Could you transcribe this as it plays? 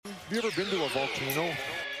Have you ever been to a volcano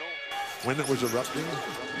when it was erupting?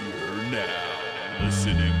 You're now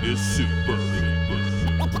listening to Super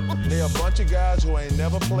Hoopers. They're a bunch of guys who ain't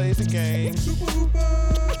never played the game. Super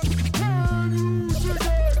Hoopers! Can you dig it?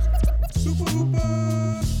 Super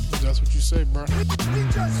Hoopers! That's what you say, bro. We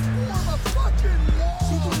just form a fucking wall!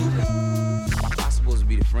 Super Hoopers! I'm supposed to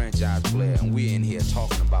be the franchise player, and we're in here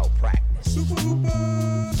talking about practice. Super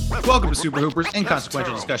Hoopers! Welcome to Super Hoopers,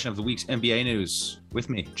 inconsequential discussion of the week's NBA news. With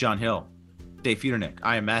me, John Hill, Dave Feudernick.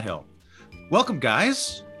 I am Matt Hill. Welcome,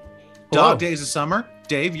 guys. Hello. Dog days of summer.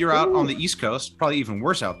 Dave, you're out on the East Coast. Probably even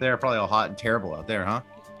worse out there. Probably all hot and terrible out there, huh?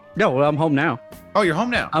 No, well, I'm home now. Oh, you're home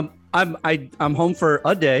now. I'm home for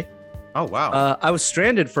a day. Oh, wow. I was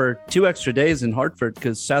stranded for 2 extra days in Hartford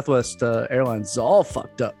because Southwest Airlines is all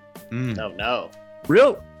fucked up. Oh no!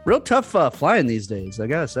 Real tough flying these days, I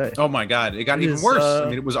gotta say. Oh my God, it got It even is, worse. I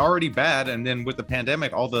mean, it was already bad, and then with the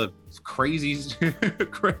pandemic, all the crazies,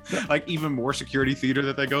 like even more security theater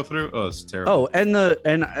that they go through. Oh, it's terrible. Oh, and I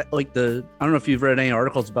don't know if you've read any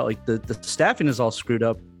articles about like the staffing is all screwed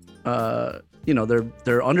up.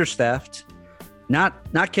 They're understaffed, not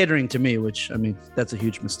catering to me, which I mean that's a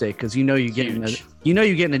huge mistake because you're getting a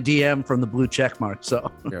DM from the blue check mark.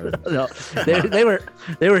 So Yeah. no, they were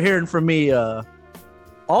hearing from me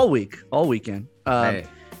all weekend. Hey,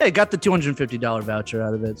 got the $250 voucher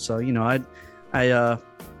out of it. So I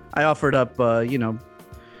offered up I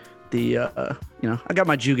got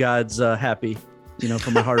my Jew gods happy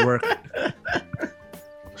for my hard work.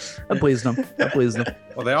 I pleased them.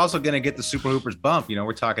 Well, they're also going to get the Super Hoopers bump.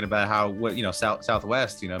 We're talking about how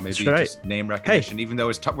Southwest. Maybe That's right. just name recognition. Even though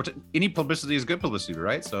it's any publicity is good publicity,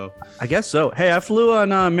 right? So I guess so. Hey, I flew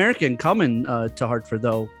on American coming to Hartford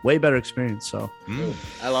though. Way better experience. So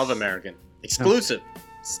I love American.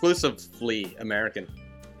 Exclusively American.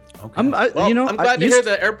 okay. I'm glad to hear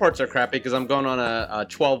the airports are crappy because I'm going on a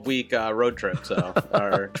 12-week road trip,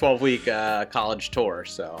 or 12-week college tour.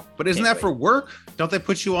 So, But isn't that for work? Don't they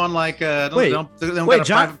put you on like they don't Wait, got a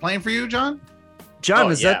John? private plane for you, John? John, Oh,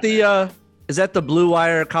 is yeah, that the Blue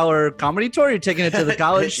Wire collar comedy tour? You're taking it to the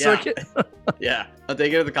college Yeah. circuit? Yeah, I'll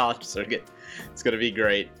take it to the college circuit. It's gonna be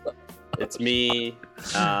great. It's me.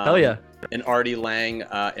 Hell yeah. An Artie Lang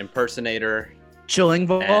impersonator. Chilling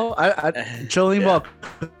ball. Chilling Yeah. ball.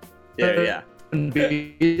 Yeah. Couldn't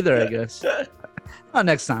be either, I guess. Oh,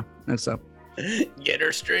 next time. Get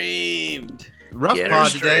her streamed. Rough Get her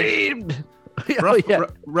pod today. streamed. Oh, yeah.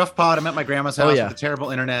 Rough pod. I'm at my grandma's house yeah. with a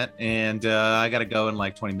terrible internet, and I got to go in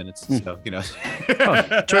like 20 minutes. So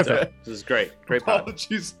Oh, terrific. This is great. Great pod.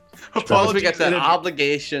 Apologies. Once we get that in advance.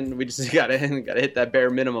 obligation, we just gotta hit that bare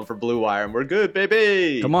minimum for Blue Wire, and we're good,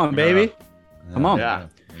 baby. Come on, baby. Come on. Yeah.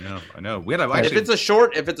 I know. We had If actually. it's a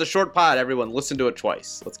short pod, everyone listen to it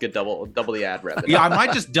twice. Let's get double the ad revenue. Yeah, I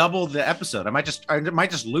might just double the episode. I might just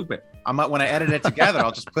loop it. When I edit it together,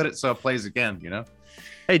 I'll just put it so it plays again.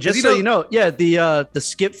 Hey, just so you know, yeah, the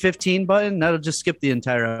skip 15 button, that'll just skip the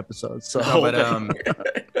entire episode. So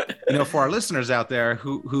No, but for our listeners out there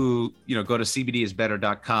who go to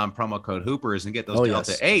cbdisbetter.com, promo code Hoopers, and get those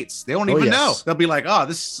Delta 8s, they won't even know. They'll be like, "Oh,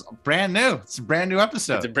 this is brand new. It's a brand new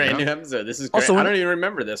episode. It's a brand new episode. This is great. Also, I don't even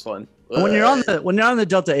remember this one. when you're on the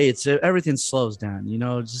Delta 8s, everything slows down.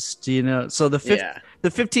 So the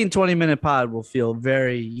 15-20 minute pod will feel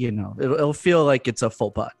very, it'll feel like it's a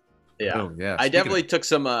full pod. Yeah. Oh, yeah. I definitely took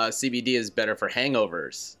some CBD is better for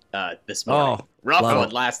hangovers this morning. Rough love one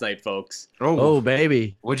it. last night, folks. Oh,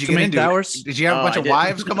 baby. What'd you Too get many into? hours? Did you have a bunch of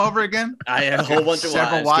wives come over again? I had a whole bunch of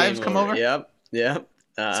Several wives come over? Yep.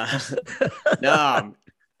 No,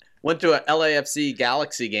 went to a LAFC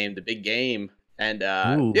Galaxy game, the big game, and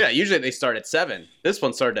usually they start at 7. This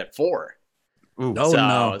one started at 4. Ooh. Oh,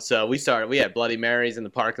 no. So we had Bloody Marys in the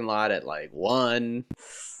parking lot at like 1,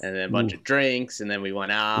 and then a bunch of drinks, and then we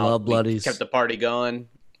went out. Love bloodies. Kept the party going.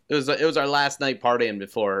 It was our last night partying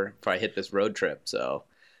before I hit this road trip. So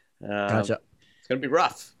Gotcha. it's gonna be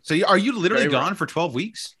rough. So are you literally Very gone rough. for 12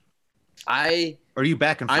 weeks? Or are you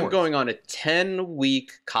back and forth? I'm going on a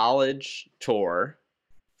 10-week college tour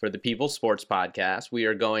for the People Sports Podcast. We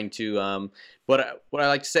are going to what I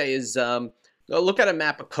like to say is look at a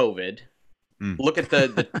map of COVID. Look at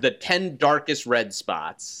the 10 darkest red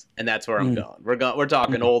spots, and that's where I'm going. We're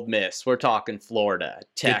talking Ole Miss. We're talking Florida,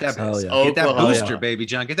 Texas, Oklahoma. Get that booster, baby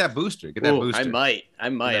John. Get that booster. Get that booster. I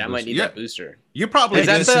might need that booster. You probably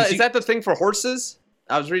Is that the thing for horses?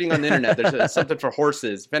 I was reading on the internet. There's something for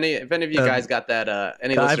horses. If any of you guys got that,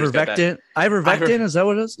 any listeners got that? Ivermectin, is that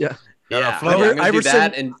what it is? Yeah. Yeah. Flo- I'm gonna do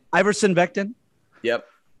that, and Iverson Vectin. yep.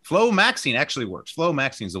 Flowmaxine actually works.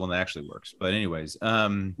 Flowmaxine is the one that actually works. But anyways,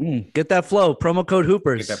 Get that flow. Promo code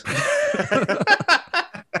Hoopers. get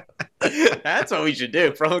that. That's what we should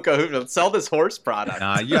do. Promo code Hoopers. Let's sell this horse product.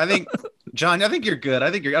 I think, John, I think you're good. I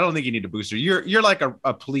don't think you need a booster. You're like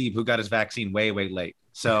a plebe who got his vaccine way late.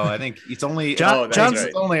 So I think it's only John's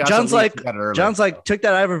like took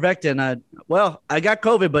that ivermectin. Well, I got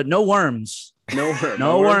COVID, but no worms.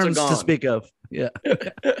 No worms to speak of. Yeah.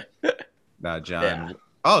 John. Yeah.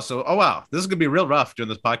 Oh wow, this is gonna be real rough doing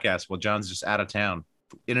this podcast while John's just out of town,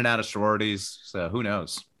 in and out of sororities. So who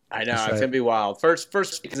knows? I know it's gonna be wild. First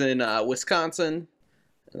is in Wisconsin.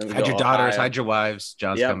 Hide your daughters, hide your wives.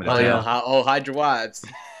 John's coming to town. Hide your wives.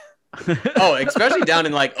 Especially down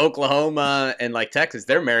in like Oklahoma and like Texas,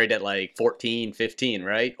 they're married at like 14, 15,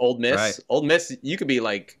 right? Old Miss, you could be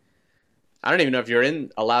like, I don't even know if you're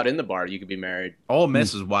allowed in the bar. You could be married. Old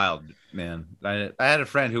Miss is wild, man. I had a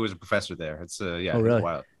friend who was a professor there. It's really? It's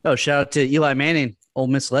wild. Oh, shout out to Eli Manning, Old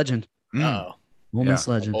Miss legend. Old Miss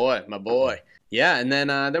legend. My boy. Yeah, and then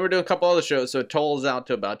we're doing a couple other shows, so it totals out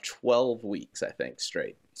to about 12 weeks, I think,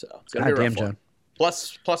 straight. So it's gonna be a rough one.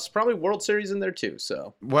 Plus probably World Series in there too.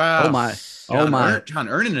 So wow. Oh my. John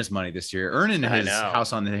earning his money this year, earning his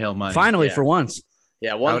house on the hill money. Finally, for once.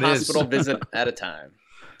 Yeah, one hospital visit at a time.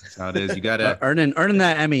 That's how it is. You gotta earning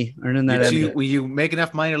that Emmy. When you make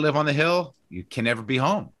enough money to live on the hill, you can never be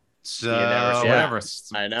home. So whatever.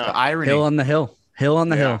 I know. The irony. Hill on the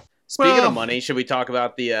hill. Speaking of money, should we talk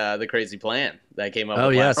about the crazy plan that came up? Oh,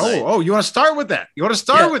 with yes. last night? Oh, you want to start with that?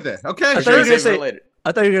 with it? Okay.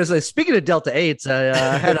 I thought you were going to say, speaking of Delta 8s,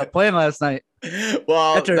 I had a plan last night.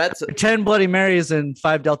 Well, after 10 Bloody Marys and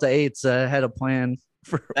 5 Delta 8s, I had a plan.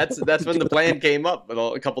 That's when the plan came up with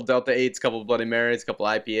a couple Delta 8s, a couple Bloody Marys, a couple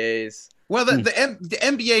IPAs. Well, the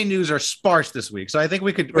NBA news are sparse this week, so I think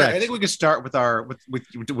we could start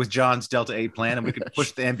with John's Delta 8 plan, and we could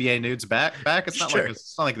push the NBA news back. It's not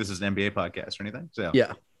like this is an NBA podcast or anything. So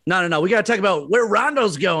yeah, no. We got to talk about where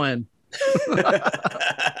Rondo's going.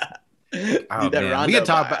 Oh, man. We can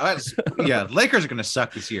talk about Lakers are going to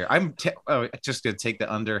suck this year. I'm just going to take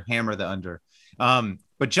the under, hammer the under.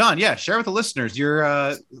 But John, share with the listeners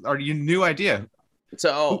your new idea.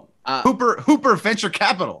 So Hooper Venture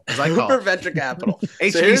Capital, as I call Hooper Venture Capital.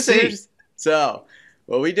 HVC. So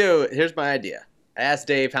what we do, here's my idea. I asked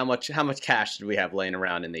Dave how much cash did we have laying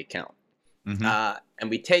around in the account, and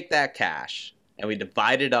we take that cash and we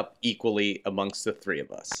divide it up equally amongst the three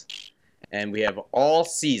of us, and we have all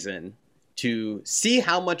season to see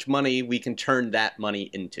how much money we can turn that money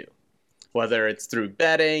into, whether it's through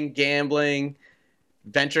betting, gambling,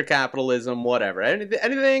 venture capitalism, whatever,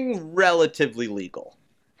 anything relatively legal,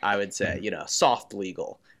 I would say, soft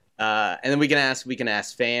legal. And then we can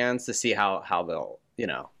ask fans to see how they'll,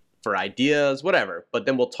 for ideas, whatever. But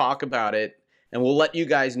then we'll talk about it and we'll let you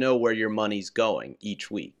guys know where your money's going each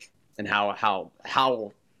week and how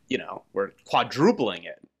we're quadrupling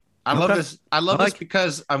it. I love this. I love this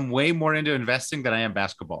because I'm way more into investing than I am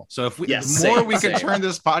basketball. So if we can turn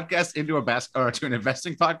this podcast into to an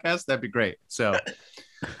investing podcast, that'd be great. So,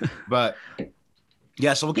 but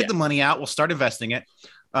so we'll get the money out. We'll start investing it.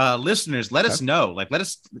 Listeners, let us know.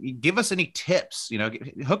 Give us any tips.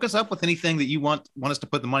 Hook us up with anything that you want us to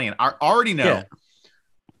put the money in. I already know. Yeah.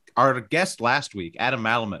 Our guest last week, Adam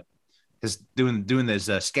Malamut, is doing this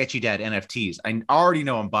Sketchy Dad NFTs. I already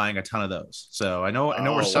know I'm buying a ton of those. So I know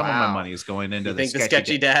where some of my money is going into. You think the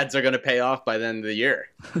Sketchy Dads are going to pay off by the end of the year?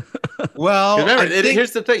 Well, remember,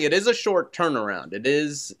 here's the thing. It is a short turnaround. It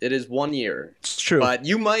is 1 year. It's true. But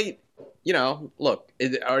you might, look,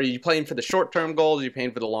 are you playing for the short-term goals? Are you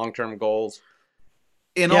playing for the long-term goals?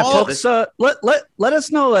 Folks, let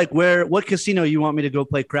us know what casino you want me to go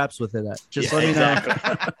play craps with it at. Just let me know.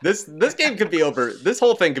 This game could be over. This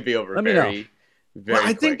whole thing could be over. Let me know.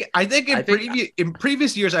 I think in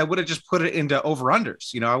previous years I would have just put it into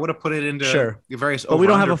over-unders. I would have put it into various. But we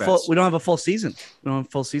don't have a full season. We don't have a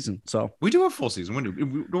full season. So we do have a full season. What do you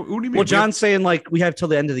mean? Well, John's saying we have till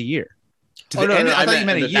the end of the year. I thought you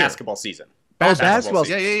meant a year. Basketball season. Basketball.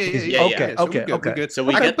 Yeah. Okay. Good. So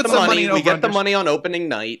we get the money. We get the money on opening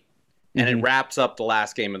night, and it wraps up the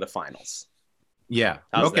last game of the finals. Yeah.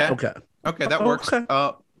 Okay. That works.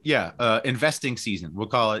 Investing season. We'll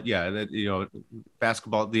call it.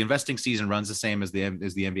 Basketball. The investing season runs the same as the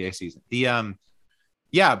NBA season.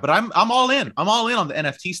 But I'm all in. I'm all in on the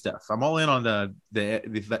NFT stuff. I'm all in on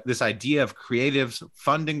this idea of creatives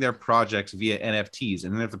funding their projects via NFTs,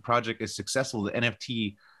 and then if the project is successful, the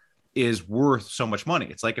NFT is worth so much money.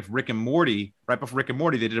 It's like if Rick and Morty, right before Rick and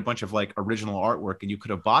Morty, they did a bunch of original artwork, and you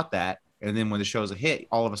could have bought that, and then when the show's a hit,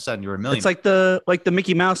 all of a sudden you're a million. It's like the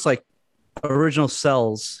Mickey Mouse original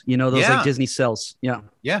cells, those Disney cells. Yeah.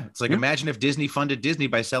 It's like imagine if Disney funded Disney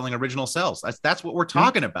by selling original cells. That's what we're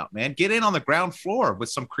talking about, man. Get in on the ground floor with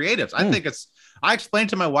some creatives. I think I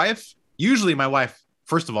explained to my wife Usually my wife,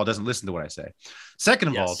 first of all, doesn't listen to what I say. Second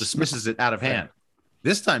of all, dismisses it out of hand.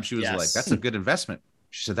 This time she was like, that's a good investment.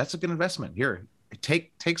 She said, that's a good investment. Here,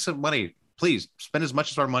 take some money. Please spend as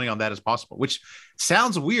much of our money on that as possible, which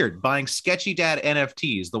sounds weird. Buying sketchy dad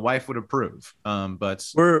NFTs, the wife would approve. But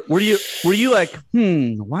were you like,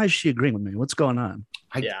 why is she agreeing with me? What's going on?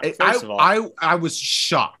 I was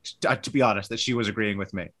shocked, to be honest, that she was agreeing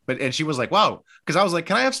with me. And she was like, wow, because I was like,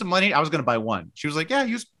 can I have some money? I was going to buy one. She was like, yeah,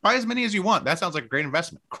 buy as many as you want. That sounds like a great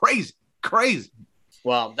investment. Crazy.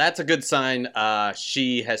 Well, that's a good sign.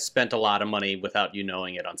 She has spent a lot of money without you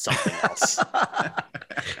knowing it on something else.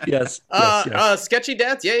 Yes. Sketchy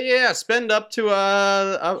dads, yeah. Spend up to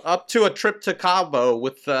a trip to Cabo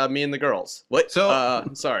with me and the girls. What? So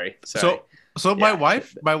sorry. So my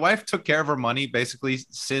wife took care of her money basically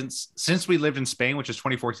since we lived in Spain, which is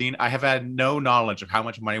 2014. I have had no knowledge of how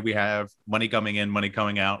much money we have, money coming in, money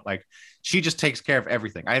coming out. Like, she just takes care of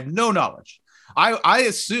everything. I have no knowledge. I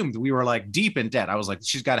assumed we were like deep in debt. I was like,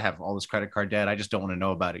 she's got to have all this credit card debt. I just don't want to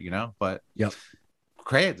know about it, But the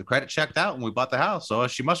credit checked out when we bought the house, so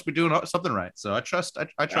she must be doing something right. So I trust her.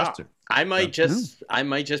 I might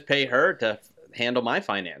just pay her to handle my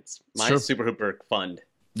finance, my Super Hooper fund.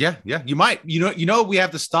 Yeah, you might. We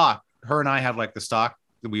have the stock. Her and I have like the stock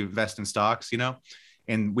that we invest in stocks,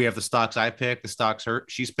 and we have the stocks I picked, the stocks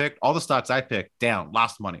she's picked. All the stocks I picked down,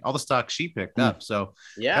 lost money. All the stocks she picked up. So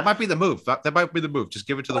that might be the move. Just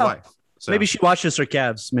give it to the wife. So maybe she watches her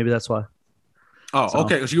Cavs. Maybe that's why. Oh,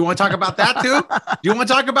 okay. So you want to talk about that too? Do you want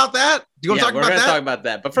to talk about that? We're going to talk about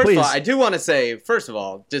that. But first of all, I do want to say,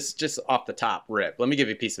 just off the top rip, let me give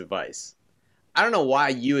you a piece of advice. I don't know why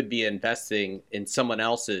you would be investing in someone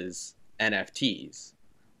else's NFTs.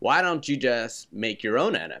 Why don't you just make your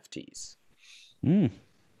own NFTs?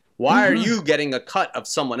 Why are you getting a cut of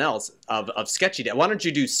someone else of sketchy dad? Why don't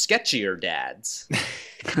you do sketchier dads?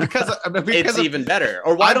 because it's even better.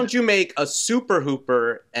 Or why don't you make a Super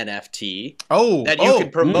Hooper NFT that you can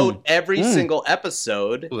promote every single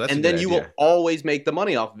episode, and then you will always make the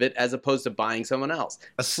money off of it as opposed to buying someone else.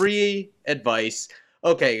 Free advice.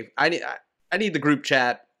 Okay, I need the group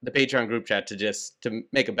chat, the Patreon group chat, to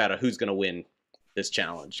make a bet of who's going to win this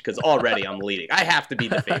challenge, because already I'm leading. I have to be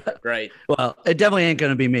the favorite, right? Well, it definitely ain't going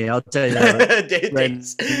to be me. I'll tell you that.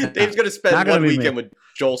 Dave's going to spend one weekend with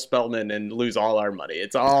Joel Spellman and lose all our money.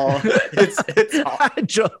 It's all.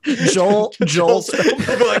 Joel Spellman.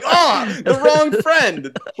 Be like, the wrong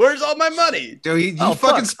friend. Where's all my money? Dude, you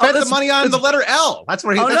fucking spent the money on the letter L. That's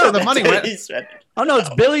where the money went. Oh no,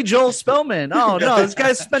 it's Billy Joel Spellman. Oh no, this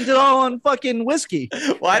guy spent it all on fucking whiskey.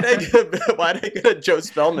 Why'd I get a Joe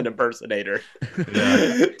Spellman impersonator?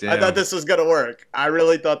 Yeah, I thought this was gonna work. I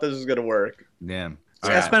really thought this was gonna work. Damn.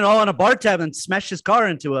 I spent it all on a bar tab and smashed his car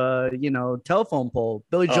into a telephone pole.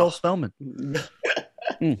 Billy Joel Spellman.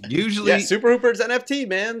 Usually, Super Hooper's NFT,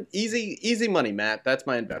 man. Easy money, Matt. That's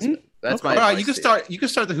my investment. That's my. All right, you can start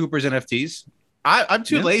the Hooper's NFTs. I'm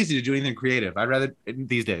too lazy to do anything creative. I'd rather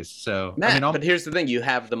these days. So, Matt, but here's the thing: you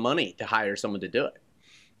have the money to hire someone to do it.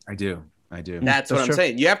 I do. That's what I'm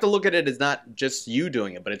saying. You have to look at it as not just you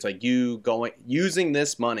doing it, but it's like you using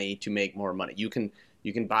this money to make more money. You can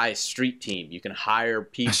buy a street team. You can hire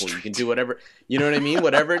people. You can do whatever. You know what I mean?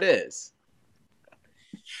 Whatever it is.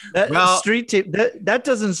 Street team. That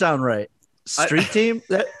doesn't sound right. Street team.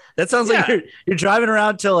 That sounds like you're driving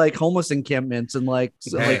around to like homeless encampments and like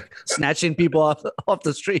snatching people off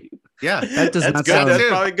the street. Yeah, that does not good. sound. That's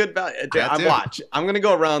probably good value. I'm gonna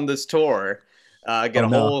go around this tour, get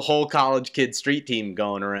whole college kid street team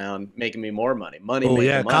going around, making me more money. Money.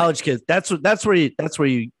 College kids. That's where you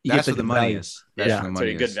get the money is. That's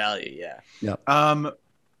where good value. Yeah.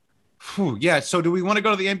 Yeah. So, do we want to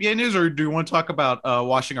go to the NBA news, or do we want to talk about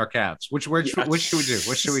washing our calves? Which should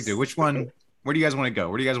we do? Which one? Where do you guys want to go?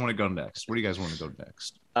 Where do you guys want to go next?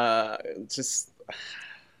 I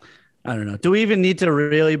don't know. Do we even need to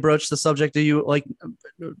really broach the subject? Do you like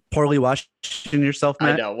poorly washing yourself,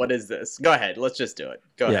 Matt? I know. What is this? Go ahead. Let's just do it.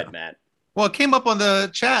 Go ahead, Matt. Well, it came up on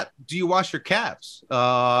the chat. Do you wash your calves?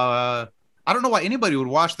 I don't know why anybody would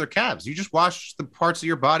wash their calves. You just wash the parts of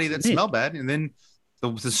your body that smell bad, and then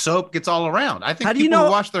the soap gets all around. I think people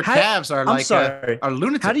who wash their calves are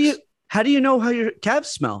lunatics. How do you know how your calves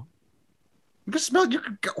smell? You can smell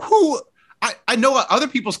I know what other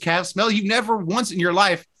people's calves smell. You've never once in your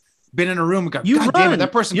life been in a room and gone, God damn it,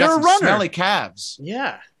 that person got some smelly calves.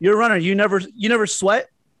 Yeah. You're a runner. You never sweat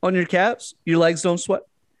on your calves? Your legs don't sweat?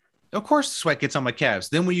 Of course the sweat gets on my calves.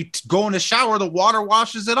 Then when you go in the shower, the water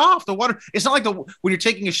washes it off. It's not like when you're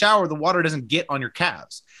taking a shower, the water doesn't get on your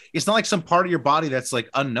calves. It's not like some part of your body that's like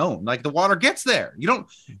unknown. Like the water gets there.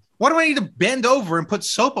 Why do I need to bend over and put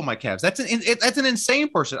soap on my calves? That's an insane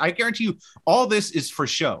person. I guarantee you, all this is for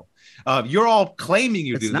show. You're all claiming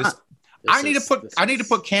you do this. I need to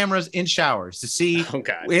put cameras in showers to see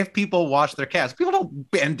if people wash their calves. People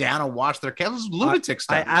don't bend down and wash their calves. This is lunatic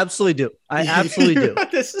stuff. I absolutely do.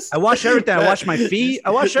 I wash everything. I wash my feet.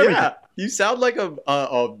 I wash everything. Yeah, you sound like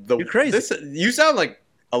You're crazy. You sound like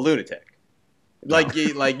a lunatic. Like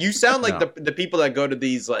you sound like the people that go to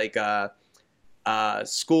these like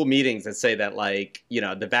school meetings that say that like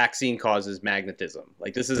the vaccine causes magnetism.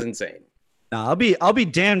 Like this is insane. No, I'll be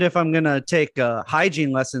damned if I'm gonna take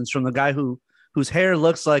hygiene lessons from the guy whose hair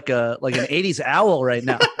looks like an 80s owl right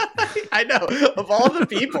now. I know. Of all the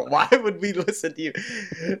people, why would we listen to you?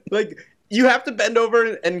 Like you have to bend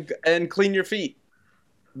over and clean your feet.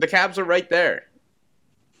 The calves are right there.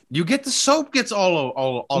 You get the soap gets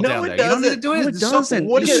all no, down there. You don't need to do it. No, it doesn't.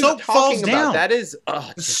 What are you soap falls talking down. about? That is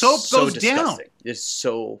the soap goes down. It's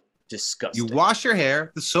so disgusting. You wash your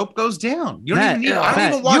hair, the soap goes down. You don't Matt, even need. Matt, I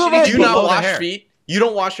don't even wash you it. Do You not wash wash feet. You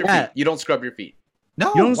don't wash your feet. You don't scrub your feet.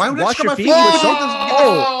 No, You don't why would I wash scrub your my feet? feet?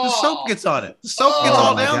 Oh. The soap gets on it. The soap gets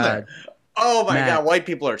all down there. Oh my Matt. god, white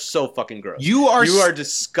people are so fucking gross. You are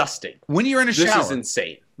disgusting. When you're in a shower. This is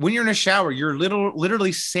insane. When you're in a shower, you're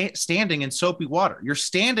literally standing in soapy water. You're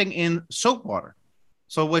standing in soap water.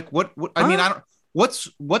 So like what I mean, I don't.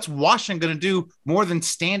 What's washing going to do more than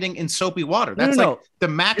standing in soapy water? That's No. the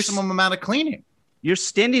maximum amount of cleaning. You're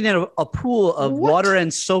standing in a pool of water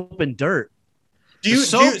and soap and dirt.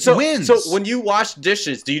 So when you wash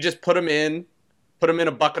dishes, do you just put them in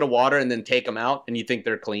a bucket of water and then take them out and you think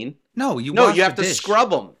they're clean? No, you have to scrub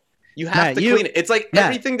them. You have to clean it. It's like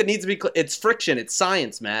everything that needs to be clean. It's friction. It's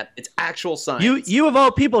science, Matt. It's actual science. You of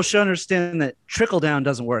all people should understand that trickle down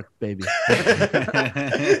doesn't work, baby.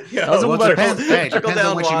 Depends on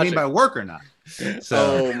what you mean by work or not.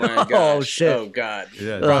 So, oh my gosh. Oh shit. Oh god.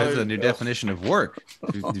 Yeah, it depends on your definition of work.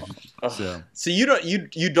 So you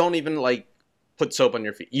don't even like put soap on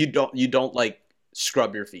your feet. You don't like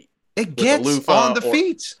scrub your feet. It gets on the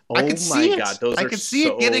feet. I can see it. I can see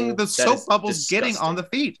it getting the soap bubbles getting on the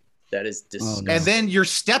feet. That is disgusting. And then you're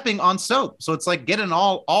stepping on soap. So it's like getting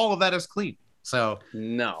all of that is clean. So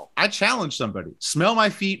no. I challenge somebody. Smell my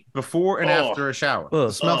feet before and after a shower.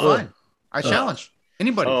 Smell fine. I challenge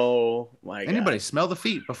anybody. Oh my god. Anybody smell the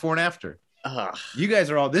feet before and after. You guys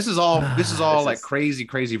are all this is all like crazy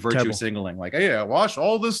virtue terrible. signaling. Like, yeah, wash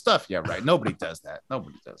all this stuff. Yeah, right. Nobody does that.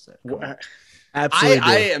 Nobody does that. Absolutely.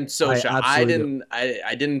 I am so shocked. I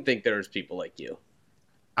didn't think there was people like you.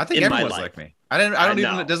 I think everyone's like me. I don't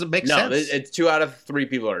even. It doesn't make sense. It's 2 out of 3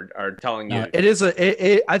 people are telling you. It is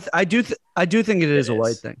I do think it is a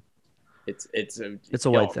white thing. It's a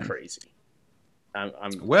white thing. Crazy.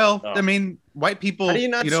 I mean, white people. How do you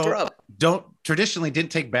not scrub? Didn't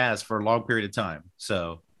take baths for a long period of time.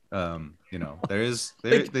 So, there is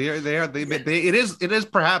it is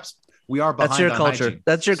perhaps. We are behind. That's your culture. Hygiene.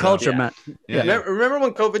 That's your culture, Matt. Yeah. Remember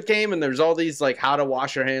when COVID came and there's all these like how to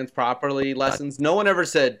wash your hands properly lessons? No one ever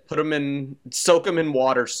said soak them in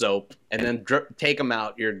water soap and then take them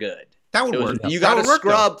out. You're good. That would work. You got to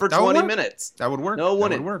scrub for 20 minutes. That would work. No,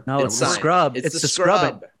 wouldn't work. No, it's the scrub. It's the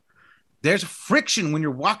scrubbing. There's friction when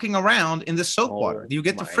you're walking around in the soap water. You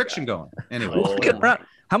get the friction going. Anyway,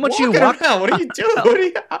 how much you walk around? What are you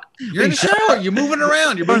doing? You're in the shower. You're moving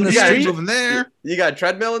around. You're moving here. You're moving there. You got a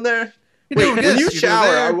treadmill in there. Wait, when you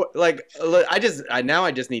shower, I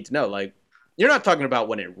just need to know, like, you're not talking about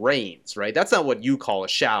when it rains, right? That's not what you call a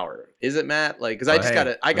shower, is it, Matt? Like, because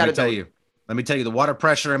I gotta tell you. Let me tell you, the water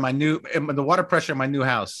pressure in my new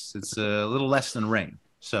house, it's a little less than rain.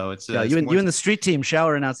 So it's you and the street team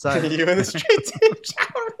showering outside. You and the street team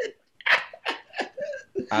showering.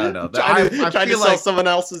 I don't know. Trying to sell someone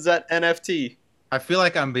else's NFT. I feel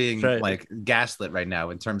like I'm being like gaslit right now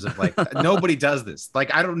in terms of like nobody does this.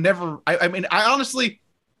 Like I mean, I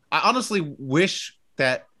honestly wish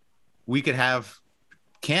that we could have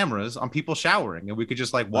cameras on people showering and we could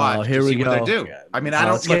just like watch here we see go. what they do. I mean, I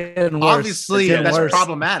don't obviously that's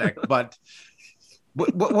problematic, but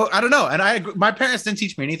I don't know. And my parents didn't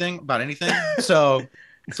teach me anything about anything, so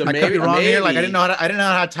I could be wrong here. Like I didn't know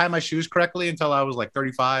how to tie my shoes correctly until I was like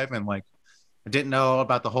 35, and like. I didn't know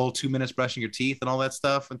about the whole 2 minutes brushing your teeth and all that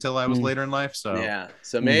stuff until I was later in life. So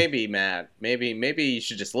So maybe Matt, maybe you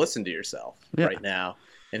should just listen to yourself right now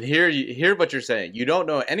and hear what you're saying. You don't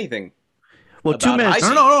know anything. Well, 2 minutes.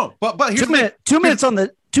 No. But here's 2 minutes on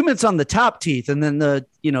the top teeth, and then the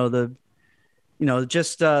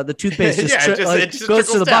toothpaste just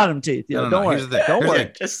goes to the bottom teeth. Don't worry. Don't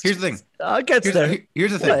worry. Here's the thing. It gets there.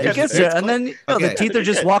 Here's the thing. It gets there, and then the teeth are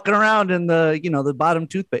just walking around in the bottom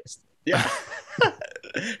toothpaste. Yeah.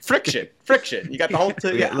 friction. You got the whole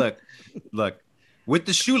thing. Yeah. Look, with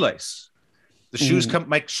the shoelace. The shoes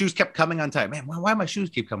my shoes kept coming untied. Man, why my shoes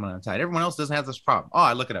keep coming untied? Everyone else doesn't have this problem. Oh,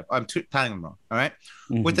 I look it up. I'm tying them wrong. All right.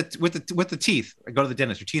 With the teeth, I go to the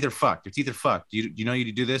dentist. Your teeth are fucked. You know you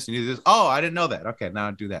do this and you do this. Oh, I didn't know that. Okay, now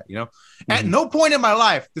I do that. At no point in my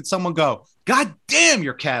life did someone go, God damn,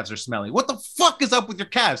 your calves are smelly. What the fuck is up with your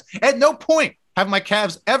calves? At no point have my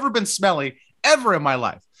calves ever been smelly ever in my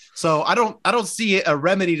life. So I don't see a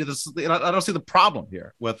remedy to this. I don't see the problem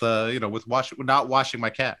here with not washing my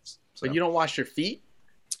calves. But you don't wash your feet?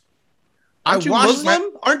 Aren't you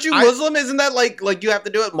Muslim? Isn't that like you have to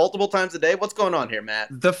do it multiple times a day? What's going on here, Matt?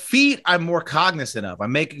 The feet I'm more cognizant of.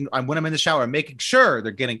 When I'm in the shower, I'm making sure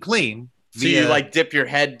they're getting clean. So you like dip your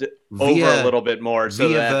head over a little bit more so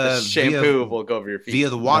that the shampoo will go over your feet. Via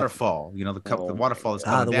the waterfall, the waterfall is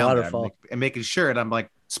coming down waterfall. there, and making sure, and I'm like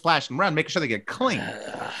splashing around, making sure they get clean.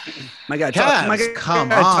 My God, come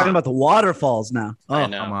on. Talking about the waterfalls now. Oh, I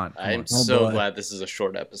know. Come on. I'm so glad this is a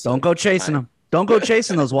short episode. Don't go chasing them. Don't go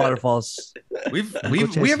chasing those waterfalls. We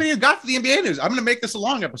haven't even got to the NBA news. I'm going to make this a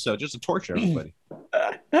long episode just to torture everybody.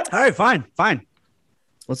 All right, fine.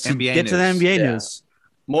 Let's NBA get to the NBA news.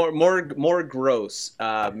 More gross.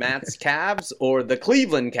 Matt's Cavs or the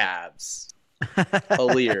Cleveland Cavs?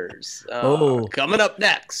 Aleers. Coming up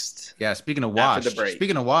next. Yeah, speaking of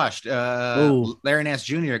washed, Larry Nance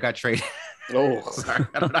Jr. got traded. Oh, sorry.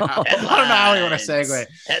 I don't know how we want to segue.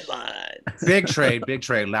 Headlines. Big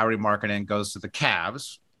trade. Lauri Markkanen goes to the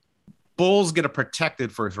Cavs. Bulls get a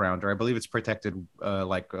protected first rounder. I believe it's protected,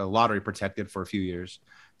 like a lottery protected for a few years.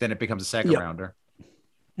 Then it becomes a second rounder.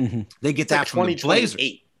 Mm-hmm. They get that from the Blazers.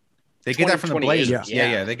 They get that from the Blazers.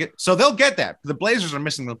 Yeah. They'll get that. The Blazers are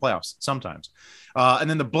missing the playoffs sometimes. And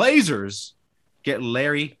then the Blazers get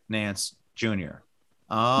Larry Nance Jr.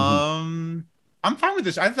 I'm fine with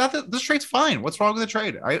this. I thought that this trade's fine. What's wrong with the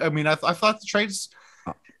trade? I mean, I thought the trades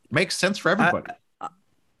makes sense for everybody.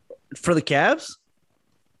 For the Cavs?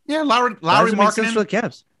 Yeah, Lauri Markkanen for the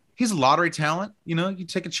Cavs. He's a lottery talent. You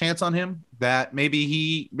take a chance on him that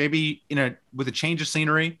maybe with a change of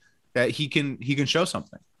scenery that he can show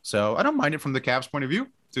something. So I don't mind it from the Cavs' point of view.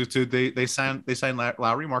 They sign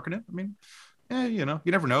Lauri Markkanen. I mean, you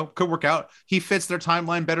never know. Could work out. He fits their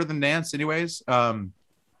timeline better than Nance, anyways.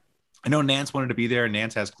 I know Nance wanted to be there, and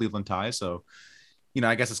Nance has Cleveland ties, so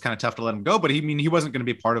I guess it's kind of tough to let him go. But he wasn't going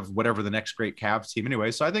to be part of whatever the next great Cavs team anyway.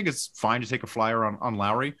 So I think it's fine to take a flyer on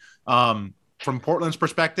Lauri. From Portland's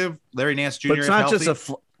perspective, Larry Nance Jr. But it's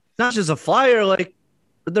not just a flyer. Like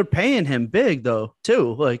they're paying him big though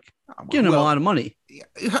too. Like giving him a lot of money.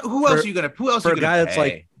 Who else are you gonna? Who else for are you a guy pay? that's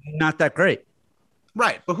like not that great?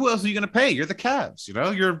 Right, but who else are you gonna pay? You're the Cavs.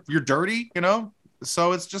 You're dirty.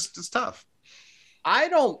 So it's tough. I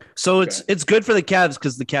don't. So it's good for the Cavs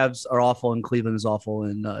because the Cavs are awful and Cleveland is awful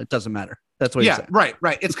and it doesn't matter. That's what you're saying. Right.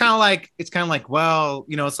 It's kind of like well,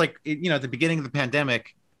 it's like at the beginning of the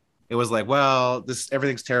pandemic, it was like, well,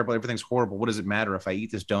 everything's terrible, everything's horrible. What does it matter if I eat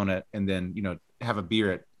this donut and then have a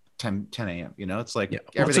beer at 10 a.m. It's like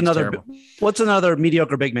everything's terrible. What's another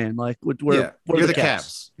mediocre big man? Like we're you're the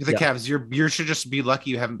Cavs. You're the Cavs. You should just be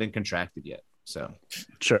lucky you haven't been contracted yet. So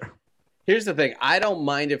sure. Here's the thing. I don't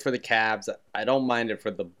mind it for the Cavs. I don't mind it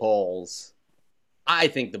for the Bulls. I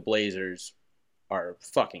think the Blazers are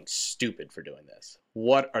fucking stupid for doing this.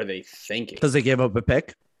 What are they thinking? Because they gave up a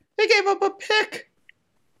pick? They gave up a pick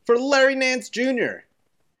for Larry Nance Jr.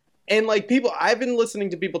 And I've been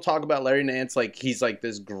listening to people talk about Larry Nance like he's like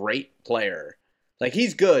this great player. Like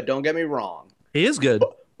he's good, don't get me wrong. He is good.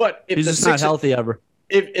 But if he's just not healthy ever.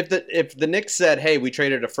 If the Knicks said, hey, we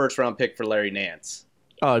traded a first round pick for Larry Nance.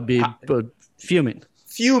 Oh, it'd be fuming.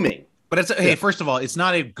 But hey, first of all, it's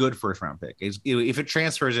not a good first round pick. If it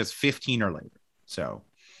transfers, it's 15 or later. So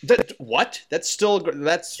what? That's still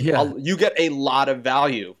you get a lot of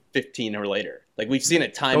value 15 or later. Like we've seen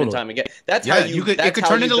it time and time again. That's how you could. It could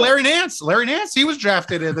turn into Larry Nance. Larry Nance, he was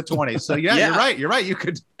drafted in the 20s. So you're right. You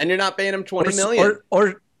could, and you're not paying him $20 million.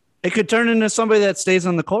 Or it could turn into somebody that stays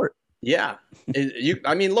on the court. Yeah.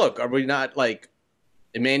 I mean, look, are we not like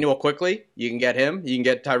Emmanuel Quickly? You can get him. You can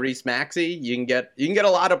get Tyrese Maxey. You can get a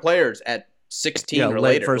lot of players at 16 or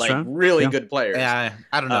later, really good players. Yeah,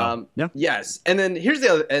 I don't know. Yes, and then here's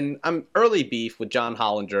the other, and I'm early beef with John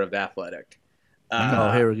Hollinger of The Athletic.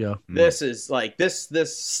 Here we go. This is like this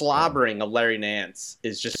slobbering of Larry Nance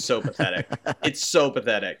is just so pathetic. It's so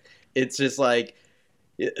pathetic. It's just like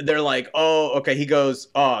they're like, oh, okay. He goes,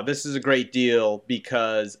 oh, this is a great deal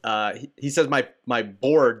because he says my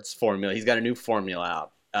board's formula. He's got a new formula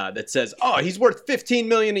out that says, oh, he's worth $15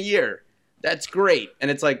 million a year. That's great.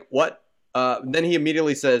 And it's like, what? Then he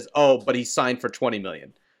immediately says, oh, but he signed for $20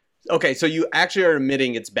 million. okay, so you actually are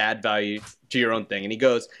admitting it's bad value to your own thing. And he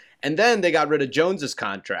goes, and then they got rid of Jones's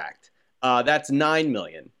contract. That's $9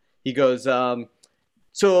 million. He goes,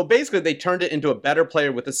 so basically they turned it into a better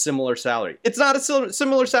player with a similar salary. It's not a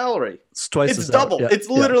similar salary. It's twice It's as double. Yeah, it's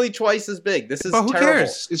literally twice as big. This is but who terrible.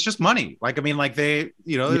 cares? It's just money. Like, I mean, like they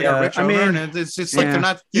got rich I owner, mean, and it's like they're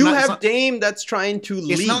not. You not, have not, Dame that's trying to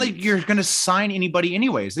leave. It's not like you're going to sign anybody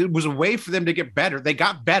anyways. It was a way for them to get better. They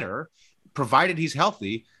got better, provided he's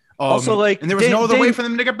healthy. Also, like, and there was no other way for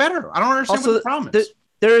them to get better. I don't understand what the problem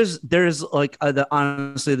is. There's like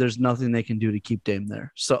honestly, there's nothing they can do to keep Dame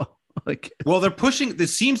there. So. Like, well, they're pushing. It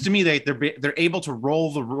seems to me that they're able to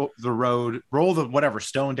roll the whatever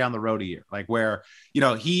stone down the road a year. Like where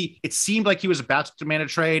it seemed like he was about to demand a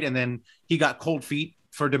trade, and then he got cold feet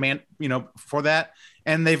for demand. For that,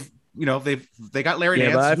 and they got Larry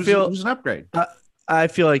Nance, who's an upgrade. I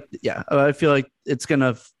feel like it's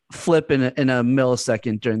gonna flip in a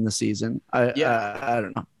millisecond during the season. I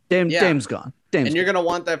don't know. Dame's gone. And you're gonna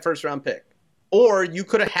want that first round pick. Or you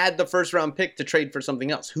could have had the first round pick to trade for something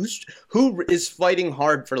else. Who is fighting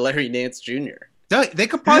hard for Larry Nance Jr.? They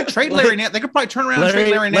could probably trade Larry Nance. They could probably turn around and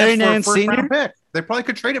trade Larry Nance for a first round pick. They probably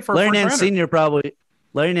could trade it for a first Nance rounder. Senior.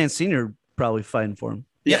 Larry Nance Senior probably fighting for him.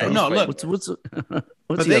 Yeah, so, no, look. What's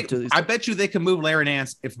he up to? I bet you they can move Larry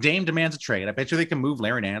Nance if Dame demands a trade. I bet you they can move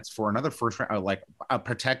Larry Nance for another first round, like a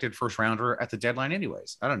protected first rounder at the deadline.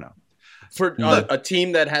 Anyways, I don't know. For a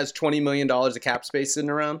team that has $20 million of cap space sitting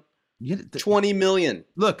around. $20 million.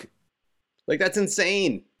 Look, like that's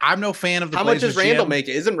insane. I'm no fan of the. How Blazers much is Randall GM.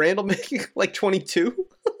 making? Isn't Randall making like 22?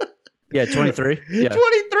 Yeah, 23. Yeah.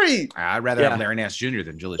 23. I'd rather have Larry Nance Jr.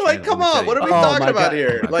 than Julius. Like, Randle, come on, what are we talking about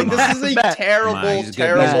here? Like, this is a terrible,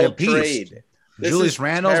 terrible trade. Julius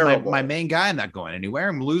Randle's my main guy. I'm not going anywhere.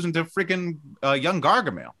 I'm losing to freaking young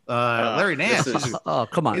Gargamel. Larry Nance.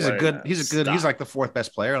 Come on. He's like the fourth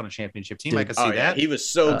best player on a championship team. I can see that. He was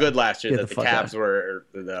so good last year that the Cavs were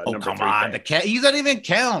the number 3 on. The Cavs. He doesn't even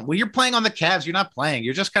count. When you're playing on the Cavs, you're not playing.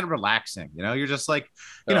 You're just kind of relaxing. You're just like,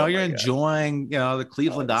 you're enjoying, the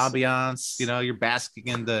Cleveland ambiance. You're basking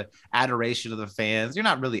in the adoration of the fans. You're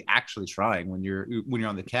not really actually trying when you're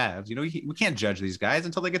on the Cavs. We can't judge these guys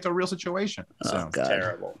until they get to a real situation. So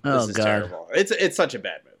terrible. This is terrible. It's such a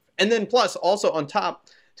bad move. And then plus also on top,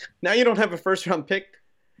 now you don't have a first round pick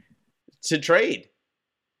to trade.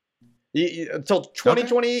 Until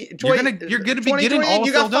 2020, you're gonna be getting all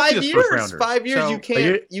you got 5 years. 5 years so,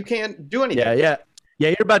 you can't do anything. Yeah.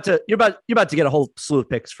 You're about to get a whole slew of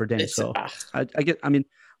picks for Dame. So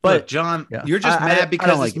But look, John, you're just mad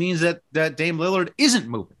because this means that Dame Lillard isn't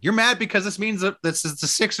moving. You're mad because this means that the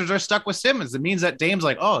Sixers are stuck with Simmons. It means that Dame's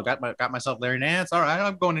like, oh, got myself Larry Nance. All right,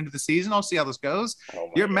 I'm going into the season. I'll see how this goes.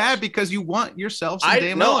 You're mad because you want yourself some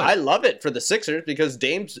Dame Lillard. I love it for the Sixers because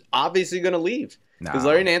Dame's obviously going to leave. Because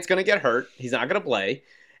Larry Nance going to get hurt. He's not going to play.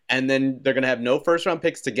 And then they're going to have no first round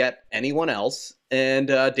picks to get anyone else. And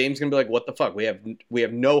Dame's going to be like, what the fuck? We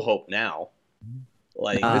have no hope now.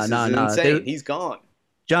 Like, this is insane. He's gone.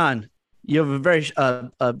 John, you have a very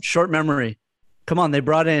short memory. Come on, they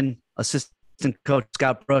brought in assistant coach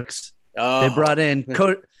Scott Brooks. They brought in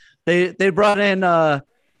They brought in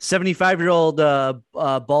 75-year-old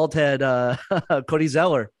bald head Cody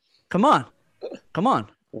Zeller. Come on.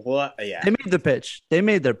 What? Yeah. They made the pitch. They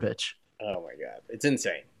made their pitch. Oh my god, it's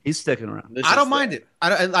insane. He's sticking around. I don't mind it.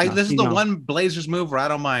 This is the one Blazers move where I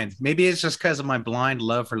don't mind. Maybe it's just because of my blind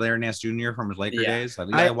love for Larry Nance Jr. from his Laker days.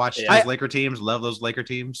 I watched his Laker teams, love those Laker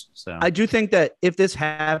teams. So I do think that if this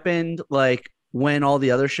happened, like when all the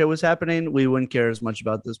other shit was happening, we wouldn't care as much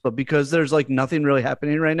about this. But because there's like nothing really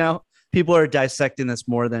happening right now, people are dissecting this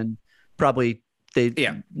more than probably they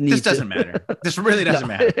need. This doesn't matter. This really doesn't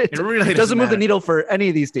matter. It really doesn't move the needle for any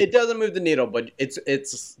of these teams. It doesn't move the needle, but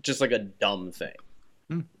it's just like a dumb thing.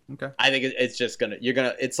 Okay. I think it's just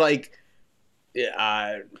it's like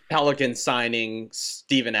Pelicans signing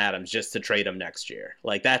Steven Adams just to trade him next year.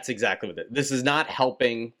 Like that's exactly what this is not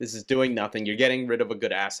helping. This is doing nothing. You're getting rid of a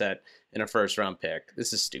good asset in a first round pick.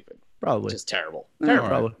 This is stupid. Probably just terrible. All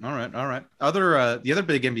right. The other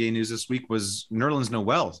big NBA news this week was Nerlens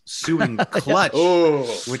Noel suing Klutch,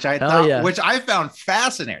 which I found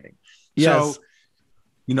fascinating. Yes.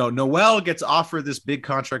 So, Noel gets offered this big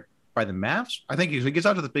contract by the Mavs. I think he gets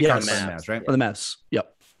out to the big contract by the Mavs, right? For the Mavs.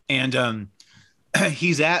 Yep. And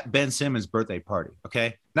he's at Ben Simmons' birthday party.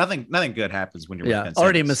 Okay. Nothing good happens when you're with Ben Simmons.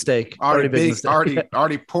 Already a mistake.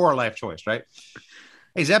 Already poor life choice, right?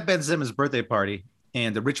 He's at Ben Simmons' birthday party,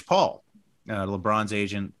 and Rich Paul, LeBron's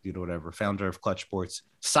agent, whatever, founder of Klutch Sports,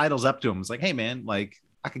 sidles up to him. It's like, hey man, like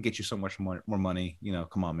I could get you so much more money. You know,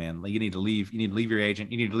 come on, man. Like, you need to leave. You need to leave your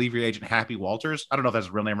agent. You need to leave your agent, Happy Walters. I don't know if that's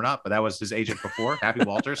his real name or not, but that was his agent before, Happy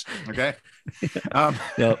Walters. Okay.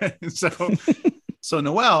 So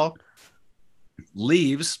Noel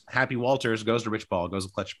leaves Happy Walters, goes to Rich Paul, goes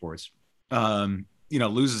to Klutch Sports.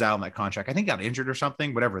 Loses out on that contract. I think got injured or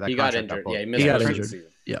something, whatever. That he got injured. Yeah, he got injured.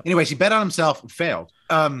 Yeah. Anyways, he bet on himself and failed.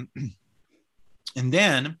 And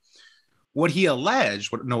then what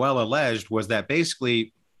Noel alleged was that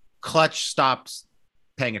basically Klutch stopped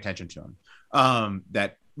paying attention to him.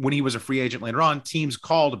 That when he was a free agent later on, teams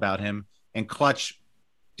called about him, and Klutch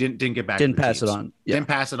didn't get back. Didn't pass it on. Yeah. Didn't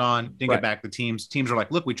pass it on. Didn't get back to teams. Teams are like,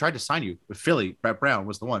 look, we tried to sign you with Philly. Brett Brown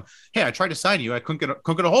was the one. Hey, I tried to sign you. I couldn't get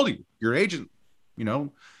a hold of you. Your agent,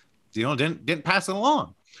 didn't pass it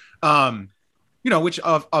along. Which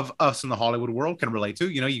of us in the Hollywood world can relate to.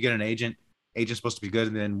 You get an agent's supposed to be good,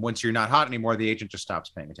 and then once you're not hot anymore, the agent just stops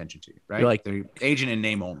paying attention to you, right? You're like, they're agent in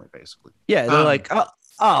name only, basically. Yeah, they're like,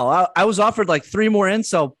 I was offered like 3 more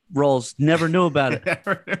incel roles. Never knew about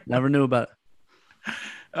it. Never knew about it.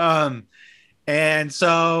 And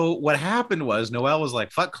so what happened was Noel was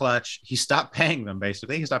like, fuck Klutch. He stopped paying them,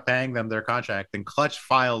 basically. He stopped paying them their contract. Then Klutch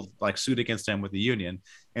filed like suit against him with the union.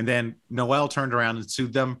 And then Noel turned around and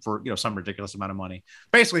sued them for, some ridiculous amount of money,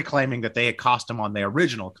 basically claiming that they had cost him on their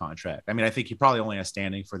original contract. I mean, I think he probably only has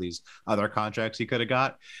standing for these other contracts he could have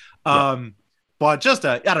got. But just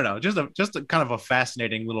a kind of a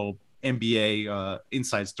fascinating little NBA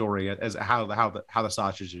inside story as how the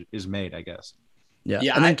sausage is made, I guess. Yeah.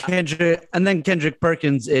 And then Kendrick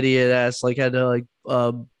Perkins, idiot ass, like had to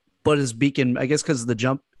put his beacon, I guess, because the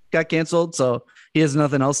jump got canceled, so he has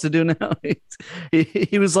nothing else to do now.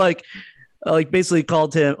 he was like basically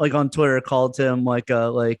called him, like on Twitter, called him like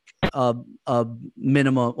a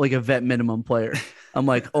minimum, like a vet minimum player. I'm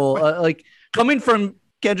like, like coming from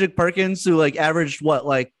Kendrick Perkins, who like averaged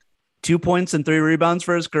 2 points and 3 rebounds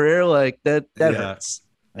for his career, like that hurts.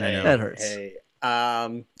 That hurts. Hey,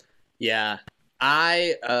 yeah.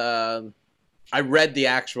 I read the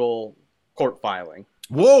actual court filing.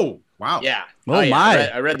 Whoa! Wow! Yeah. Oh my!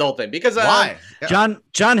 I read the whole thing because why? Yeah.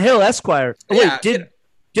 John Hill Esquire. Yeah, wait,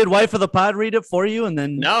 did wife of the pod read it for you and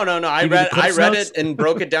then? No. I read it and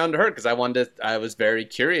broke it down to her because I was very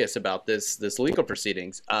curious about this legal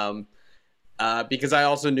proceedings. Because I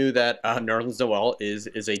also knew that Nerlens Noel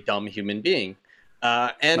is a dumb human being.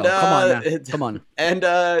 Come on.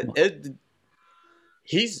 And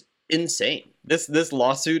he's insane. This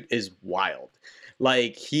lawsuit is wild.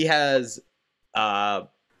 Like, he has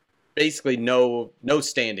basically no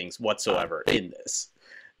standings whatsoever in this.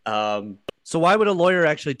 So why would a lawyer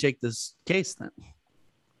actually take this case then?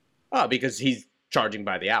 Because he's charging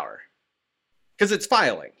by the hour. Because it's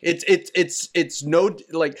filing. It's no,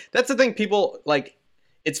 like, that's the thing. People like,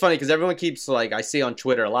 it's funny because everyone keeps, like, I see on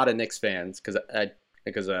Twitter a lot of Knicks fans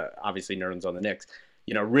because obviously Nerlens on the Knicks,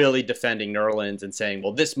 really defending Nerlens and saying,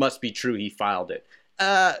 well, this must be true. He filed it.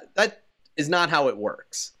 That is not how it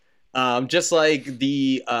works. Just like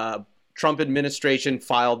the Trump administration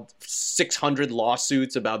filed 600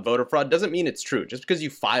 lawsuits about voter fraud doesn't mean it's true. Just because you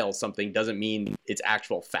file something doesn't mean it's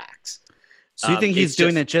actual facts. So you think he's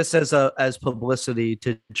doing it just as publicity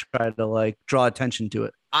to try to draw attention to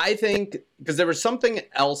it? I think because there was something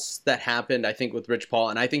else that happened, I think, with Rich Paul,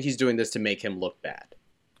 and I think he's doing this to make him look bad.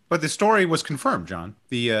 But the story was confirmed, John.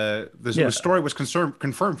 The story was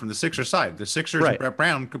confirmed from the Sixers side. The Sixers and Brett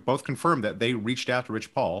Brown both confirmed that they reached out to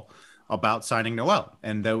Rich Paul about signing Noel,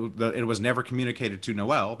 and it was never communicated to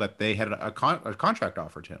Noel that they had a contract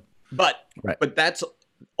offer to him. But that's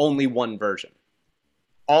only one version.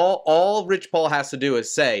 All Rich Paul has to do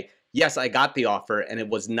is say, yes, I got the offer, and it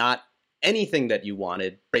was not anything that you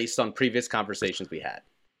wanted based on previous conversations we had.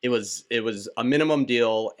 It was a minimum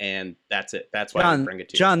deal, and that's it. That's why I bring it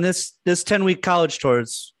to you. John, this 10-week college tour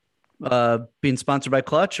is being sponsored by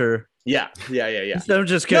Klutch, or? Yeah. I'm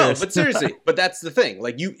just curious. No, but seriously, but that's the thing.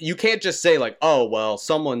 Like, you can't just say like, oh, well,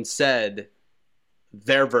 someone said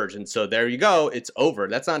their version, so there you go, it's over.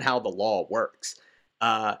 That's not how the law works.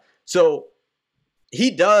 So he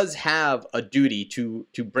does have a duty to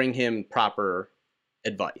bring him proper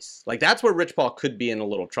advice. Like, that's where Rich Paul could be in a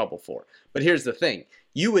little trouble for. But here's the thing.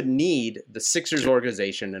 You would need the Sixers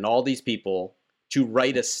organization and all these people to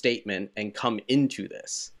write a statement and come into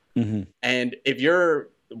this. Mm-hmm. And if you're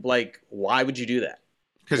like, why would you do that?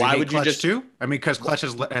 Because why would Klutch you just too? I mean, because Klutch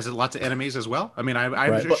has lots of enemies as well. I mean,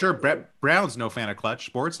 I'm sure Brett Brown's no fan of Klutch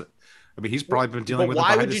Sports. I mean, he's probably been dealing with.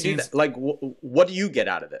 Why would you do that? Like, what do you get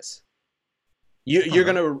out of this? You're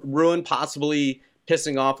going to ruin possibly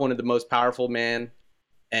pissing off one of the most powerful man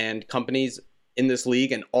and companies in this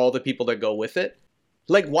league and all the people that go with it.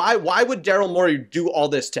 Like, why would Daryl Morey do all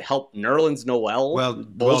this to help Nerlens Noel?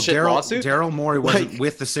 Bullshit lawsuit. Daryl Morey wasn't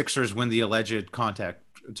with the Sixers when the alleged contact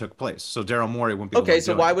took place, so Daryl Morey wouldn't be. Okay,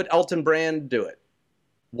 so why would Elton Brand do it?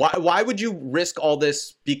 Why would you risk all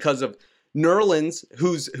this because of Nerlens,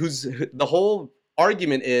 who's the whole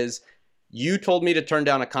argument is you told me to turn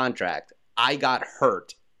down a contract. I got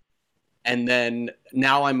hurt. And then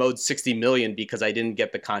now I'm owed $60 million because I didn't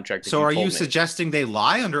get the contract. So are you suggesting they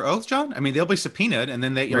lie under oath, John? I mean, they'll be subpoenaed, and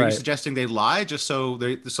then are you suggesting they lie just so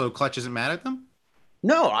Klutch isn't mad at them?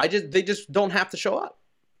 No, they just don't have to show up.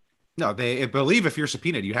 No, I believe if you're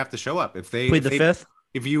subpoenaed, you have to show up. If they plead the fifth.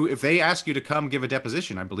 If they ask you to come give a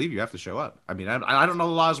deposition, I believe you have to show up. I mean, I don't know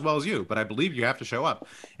the law as well as you, but I believe you have to show up.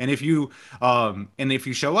 And if you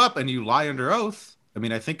show up and you lie under oath.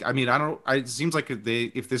 It seems like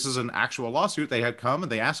if this is an actual lawsuit, they had come and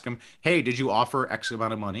they ask him, hey, did you offer X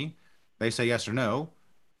amount of money? They say yes or no.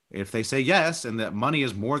 If they say yes, and that money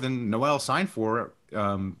is more than Noel signed for,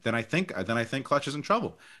 then I think Klutch is in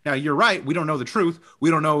trouble. Now, you're right. We don't know the truth. We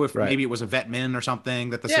don't know if maybe it was a vet min or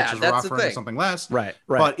something that the Sixers were offering or something less. Right.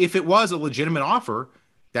 But if it was a legitimate offer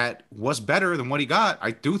that was better than what he got,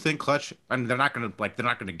 I do think Klutch, and they're not going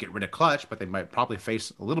to get rid of Klutch, but they might probably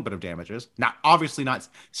face a little bit of damages. Obviously not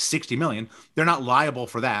 $60 million. They're not liable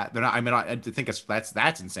for that. They're not. I mean, I think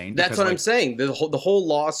that's insane. That's what I'm saying. The whole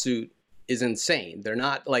lawsuit is insane. They're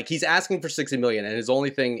not like he's asking for $60 million, and his only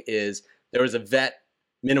thing is there was a vet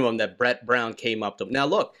minimum that Brett Brown came up to. Now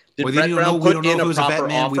look, did Brett Brown put in a proper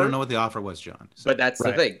offer? We don't know what the offer was, John. So. But that's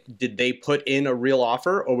the thing. Did they put in a real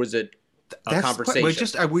offer, or was it a conversation?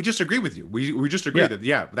 We just agree with you. We just agree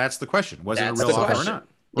that that's the question. Was it a real offer or not?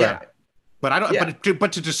 Yeah. But I don't.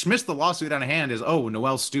 But to dismiss the lawsuit on hand is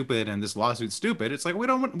Noel's stupid and this lawsuit's stupid. It's like we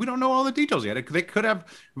don't know all the details yet. They could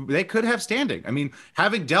have standing. I mean,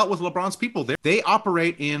 having dealt with LeBron's people, they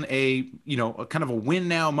operate in a kind of a win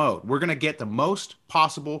now mode. We're gonna get the most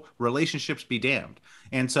possible relationships be damned.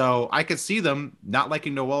 And so I could see them not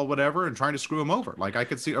liking Noel, whatever, and trying to screw him over. Like I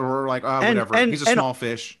could see, or like, whatever. He's a small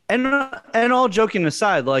fish. And all joking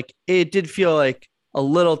aside, like it did feel like a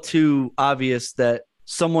little too obvious that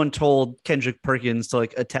someone told Kendrick Perkins to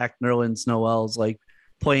like attack Nerlens Noel's like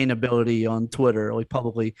playing ability on Twitter, like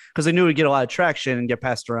publicly, because they knew it would get a lot of traction and get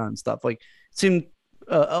passed around and stuff. Like it seemed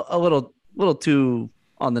a little too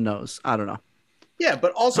on the nose. I don't know. Yeah,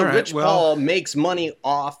 but also Rich Paul makes money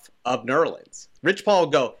off of Nerlens. Rich Paul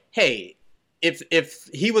would go, hey, if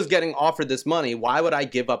he was getting offered this money, why would I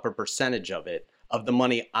give up a percentage of it, of the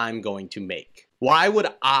money I'm going to make? Why would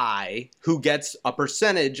I, who gets a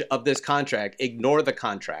percentage of this contract, ignore the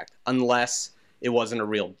contract unless it wasn't a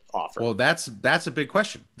real offer? Well, that's a big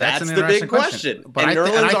question. That's the big question. But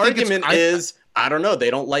Nerlens' argument is, I don't know, they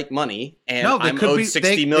don't like money, and I'm owed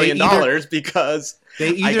 $60 million because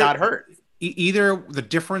I got hurt. Either the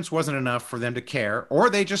difference wasn't enough for them to care, or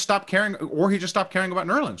they just stopped caring, or he just stopped caring about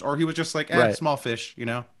Nerlens, or he was just like, small fish,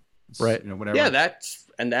 whatever. Yeah, that's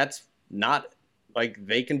not like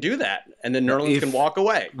they can do that, and then Nerlens can walk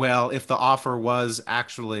away. Well, if the offer was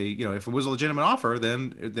actually, if it was a legitimate offer,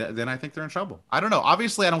 then I think they're in trouble. I don't know.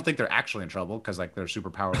 Obviously, I don't think they're actually in trouble because like they're super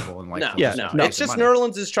powerful and like no. It's just money.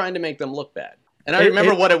 Nerlens is trying to make them look bad. And I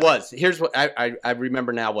remember what it was. Here's what I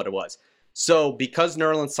remember now what it was. So because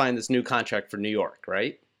Nerlens signed this new contract for New York,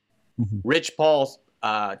 right? Mm-hmm. Rich Paul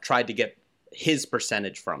tried to get his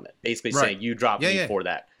percentage from it, basically saying you dropped me for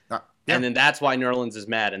that. And then that's why Nerlens is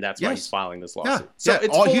mad, and that's why he's filing this lawsuit. So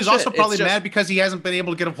he's also probably mad because he hasn't been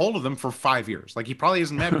able to get a hold of them for 5 years. Like he probably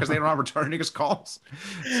isn't mad because they're not returning his calls.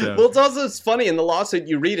 So. Well, it's funny in the lawsuit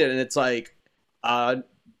you read it, and it's like Nerlens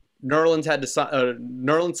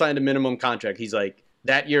Nerlens signed a minimum contract. He's like,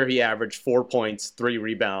 that year he averaged 4 points, 3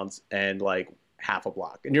 rebounds, and like half a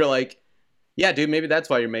block. And you're like, yeah, dude, maybe that's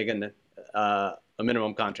why you're making a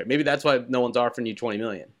minimum contract. Maybe that's why no one's offering you $20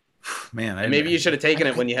 million. Man, maybe you should have taken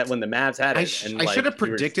it when the Mavs had it. I should have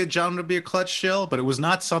predicted John would be a Klutch shill, but it was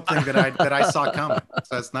not something that I saw coming.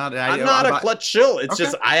 So it's not. I'm not a Klutch shill. It's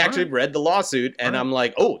just I actually read the lawsuit and I'm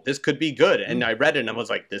like, oh, this could be good. And I read it and I was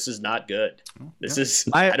like, this is not good. This is.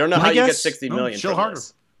 I don't know how you get $60 million. Shill harder.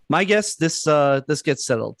 This. My guess, this gets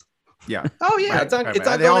settled. Yeah. Oh yeah, it's not going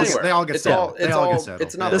anywhere. They all get settled.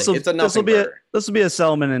 It's nothing. It's a nothing. This will be a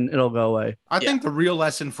settlement and it'll go away. I think the real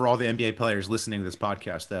lesson for all the NBA players listening to this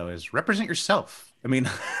podcast, though, is represent yourself. I mean,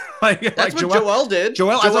 that's what Joel did. That's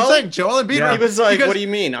what I'm saying. Joel Embiid. Yeah. He was like, "What do you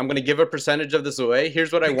mean? I'm going to give a percentage of this away?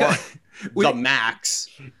 Here's what I want: the max."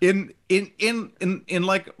 In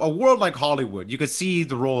like a world like Hollywood, you could see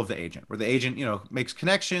the role of the agent, where the agent, makes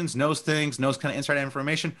connections, knows things, knows kind of inside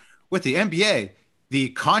information. With the NBA, the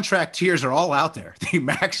contract tiers are all out there.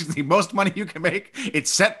 The most money you can make, it's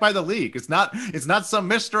set by the league. It's not some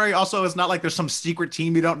mystery. Also, it's not like there's some secret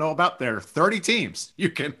team you don't know about. There are 30 teams. You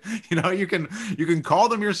can call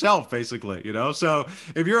them yourself, basically, So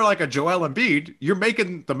if you're like a Joel Embiid, you're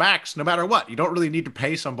making the max no matter what. You don't really need to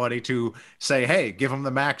pay somebody to say, hey, give them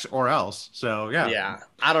the max or else. So yeah. Yeah.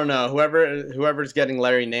 I don't know. Whoever's getting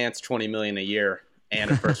Larry Nance $20 million a year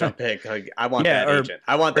and a first round pick, like, I want that agent.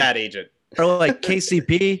 I want that agent. Or like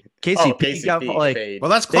KCP. KCP got like well,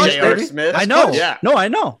 that's Klutch, baby. Smith. I know. Klutch. Yeah. No, I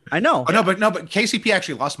know. Oh, but KCP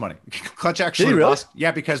actually lost money. Klutch actually lost.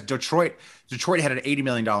 Yeah, because Detroit had an $80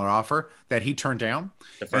 million offer that he turned down,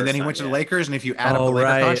 and then he went to the Lakers. And if you add up the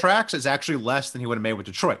Laker contracts, it's actually less than he would have made with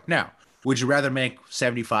Detroit. Now, would you rather make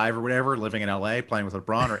 75 or whatever living in LA playing with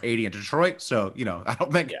LeBron, or 80 in Detroit? So I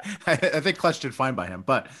don't think I think Klutch did fine by him,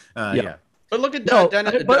 but yeah. But look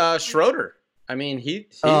at Schroeder. I mean, he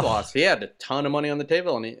lost. He had a ton of money on the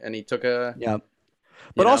table, and he took a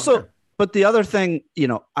But also, but the other thing,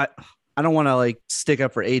 I don't want to like stick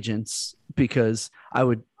up for agents, because I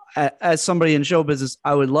would, as somebody in show business,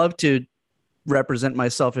 I would love to represent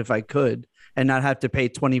myself if I could, and not have to pay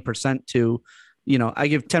 20% to, I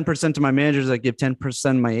give 10% to my managers, I give 10%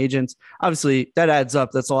 to my agents. Obviously, that adds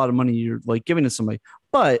up. That's a lot of money you're like giving to somebody,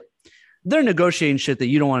 but they're negotiating shit that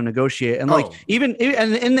you don't want to negotiate. And like, even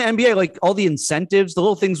and in the NBA, like all the incentives, the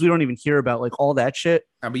little things we don't even hear about, like all that shit.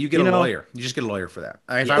 But you get a lawyer. You just get a lawyer for that.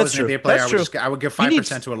 If I was an NBA player, I would give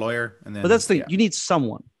 5% to a lawyer. And then, but that's the thing. You need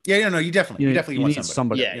someone. Yeah, no, you definitely want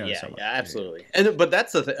somebody. Yeah, absolutely. But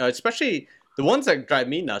that's the thing, especially the ones that drive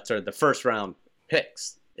me nuts are the first round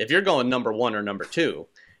picks. If you're going number 1 or number 2,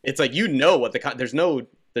 it's like, what there's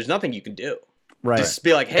nothing you can do. Right. Just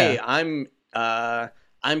be like, hey,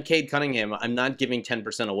 I'm Cade Cunningham. I'm not giving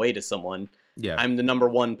 10% away to someone. Yeah. I'm the number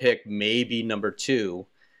 1 pick, maybe number 2.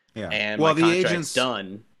 Yeah. And my contract's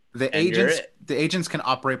done. The agents can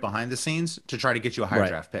operate behind the scenes to try to get you a higher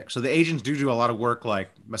draft pick. So the agents do a lot of work, like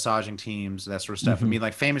massaging teams, that sort of stuff. Mm-hmm. I mean,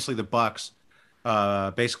 like famously, the Bucks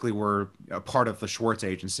basically were a part of the Schwartz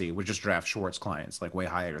agency, would just draft Schwartz clients like way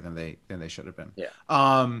higher than they should have been. Yeah.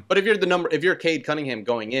 But if you're Cade Cunningham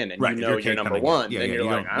going in, and you're number 1, then you're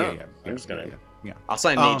like, I'm just gonna. Yeah. I'll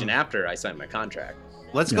sign an agent after I sign my contract.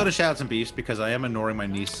 Let's go to Shouts and Beefs, because I am ignoring my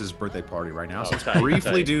niece's birthday party right now. So let's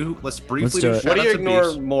briefly do What do you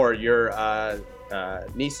ignore more, your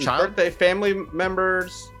niece's birthday, family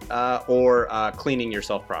members, or cleaning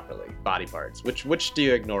yourself properly, body parts? Which do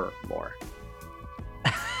you ignore more?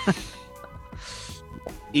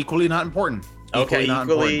 Equally not important.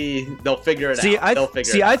 Equally, they'll figure it out.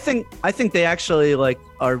 I think they actually like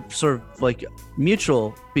are sort of like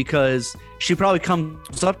mutual, because she probably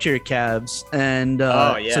comes up to your calves, and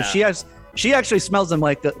so she actually smells them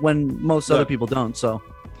like when most other people don't. So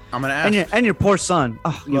I'm gonna ask, and your poor son.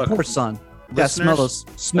 Oh, your poor son. Yeah, smell those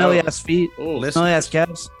smelly ass feet, smelly ass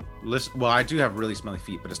calves. Well, I do have really smelly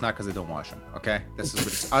feet, but it's not because I don't wash them. Okay, this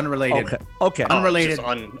is unrelated. Okay. Unrelated.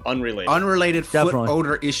 Unrelated. Unrelated foot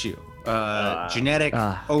odor issue. Genetic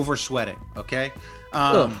over sweating. Okay.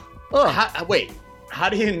 Wait. How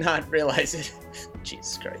do you not realize it?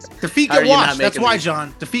 Jesus Christ. The feet get washed. That's why,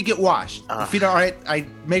 John. The feet get washed. The feet are all right. I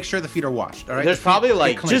make sure the feet are washed. All right. There's probably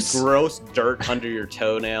like just gross dirt under your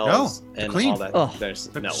toenails and clean. all that.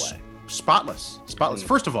 There's no way. Spotless.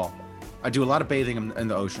 First of all, I do a lot of bathing in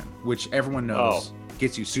the ocean, which everyone knows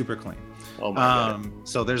gets you super clean. Oh my God.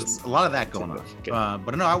 So there's a lot of that going on.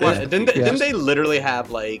 But no, I wasn't. Didn't they literally have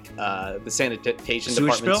like the sanitation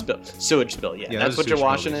department sewage spill? Yeah, that's what you're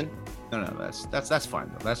washing in. No, that's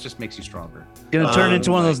fine though. That just makes you stronger. Gonna turn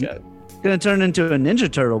into one of those. Gonna turn into a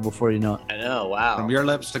Ninja Turtle before you know it. I know. Wow. From your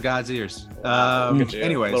lips to God's ears.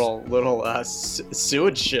 Anyways, little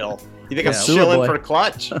sewage shill. You think I'm shilling for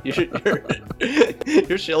Klutch?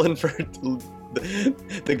 You're shilling for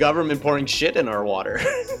the government pouring shit in our water.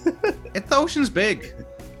 The ocean's big.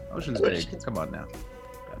 Ocean's big. Come on now.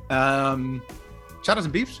 Shout outs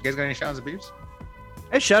and beefs. You guys got any shout outs and beefs?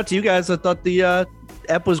 Hey, shout out to you guys. I thought the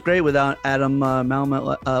ep was great without Adam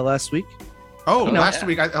Malamet last week. Last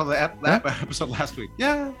week. That episode last week.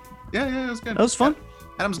 Yeah, it was good. That was fun.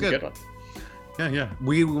 Adam's good. Yeah.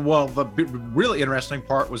 The really interesting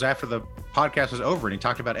part was after the podcast was over and he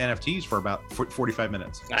talked about NFTs for about 45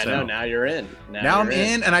 minutes. I know. Now you're in. Now I'm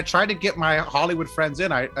in, and I tried to get my Hollywood friends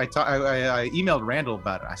in. I emailed Randall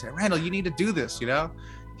about it. I said, Randall, you need to do this.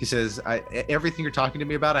 He says, everything you're talking to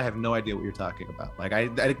me about, I have no idea what you're talking about. Like I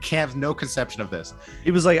have no conception of this. He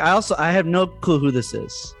was like, I have no clue who this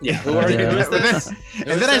is. Yeah. Who are you? Who is this?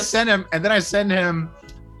 And then I send him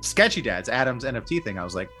Sketchy Dads, Adam's NFT thing. I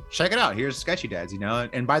was like, check it out. Here's Sketchy Dads,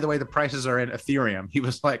 And by the way, the prices are in Ethereum. He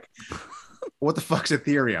was like, what the fuck's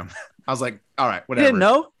Ethereum? I was like, all right, He whatever. didn't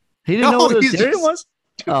know. He didn't know what he's Ethereum just- was.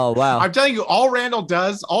 Oh wow! I'm telling you, all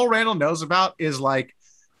Randall knows about is like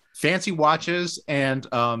fancy watches and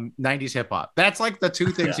 90s hip hop. That's like the two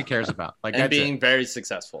things he cares about. Like and that's being it. very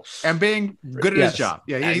successful. And being good at Yes. his job.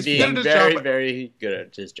 Yeah, And he's being good at his very, job. very good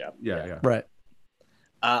at his job. Yeah. Right.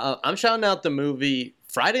 I'm shouting out the movie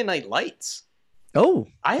Friday Night Lights. Oh,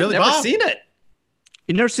 I have Billy never Bob. seen it.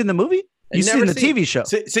 you never seen the movie? You've Never seen the TV show.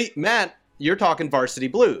 See, Matt, you're talking Varsity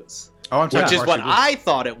Blues. Oh, I'm talking Which is about what Varsity I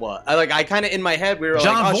thought it was. I kind of in my head we were Blues.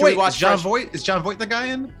 John like, oh, should we Voight. watch Is John Fresh- Voight? Is John Voight the guy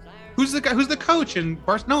in? Who's the guy? Who's the coach in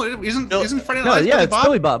Bars? No, it isn't. Bill- Isn't Friday Night No, Lights yeah, Billy it's Bob?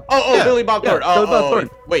 Billy Bob. Oh, Yeah. Billy Bob Yeah, Thornton. Billy Bob Thornton.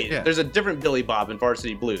 Wait, Yeah. there's a different Billy Bob in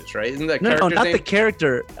Varsity Blues, right? Isn't that No, character's not name? the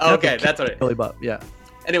character. Oh, not the okay, that's what it- Billy Bob. Yeah.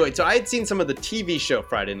 Anyway, so I had seen some of the TV show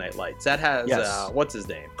Friday Night Lights. That has Yes. what's his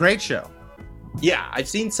name? Great show. Yeah, I've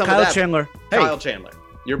seen some Kyle of that. Chandler. Hey, Kyle Chandler.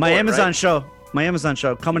 Your my boy, Amazon right? show. My Amazon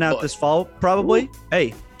show coming out Boy. this fall, probably.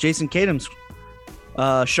 Hey, Jason Kadam's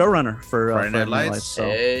showrunner for Friday Night Friday Lights. So.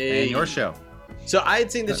 Hey. And your show. So I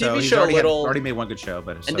had seen the So TV he's show a already little already made one good show,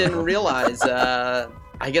 but and didn't realize.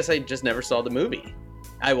 I guess I just never saw the movie.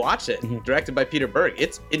 I watched it, Mhm. directed by Peter Berg.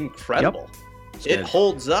 It's incredible. It good.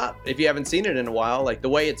 holds up if you haven't seen it in a while. Like the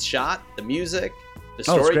way it's shot, the music, the Oh, it's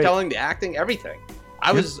great. storytelling, the acting, everything.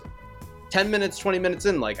 I was 10 minutes, 20 minutes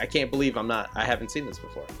in. Like I can't believe I haven't seen this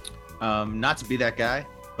before. Not to be that guy,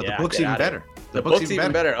 but Yeah, the book's get even outta better. The book's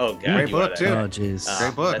even better. Oh god, Great you are book, there. too. Oh, jeez.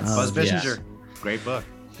 Great book. that's- Buzz yeah. Bissinger. Great book.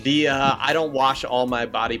 The I don't wash all my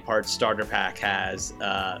body parts starter pack has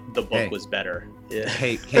the book Hey. was better. Yeah.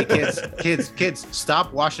 Hey, kids,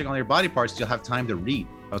 stop washing all your body parts. You'll have time to read.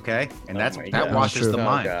 Okay, and Oh that my God. washes True. the Oh,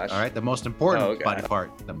 mind. gosh. All right, the most important Oh, God. body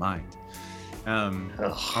part, the mind. Ugh.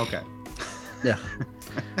 Okay. Yeah.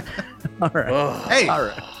 All right. Ugh. Hey, All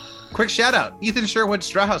right. quick shout out. Ethan Sherwood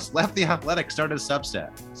Strauss left the Athletic, started a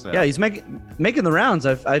Substack. So, Yeah, he's making the rounds.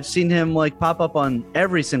 I've seen him like pop up on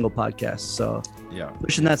every single podcast. So yeah.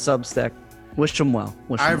 wishing that Substack. Wish him well.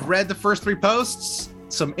 I've read the first 3 posts.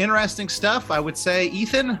 Some interesting stuff. I would say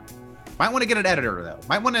Ethan might want to get an editor though.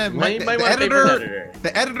 Might want to. Might The want to pay for an editor. editor.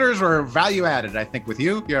 The editors are value added. I think with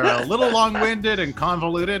you, you're a little long-winded and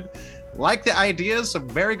convoluted. Like the ideas, some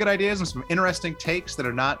very good ideas and some interesting takes that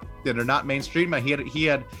are not mainstream. He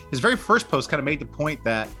had his very first post kind of made the point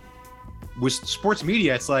that with sports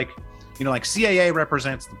media, it's like, you know, like CAA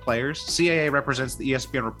represents the players, CAA represents the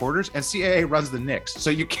ESPN reporters, and CAA runs the Knicks. So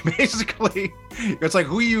you can basically, it's like,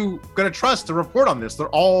 who are you going to trust to report on this? They're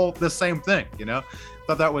all the same thing, you know?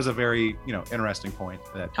 Thought that was a very, interesting point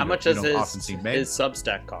that How much you does don't often see made. his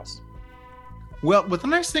Substack cost? Well, with the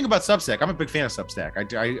nice thing about Substack, I'm a big fan of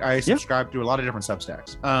Substack. I subscribe to a lot of different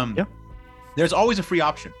Substacks. Yeah. There's always a free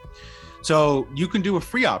option. So you can do a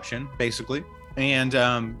free option, basically, and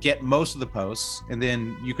get most of the posts. And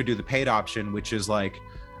then you could do the paid option, which is like,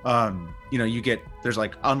 you get, there's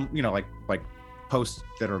like, like posts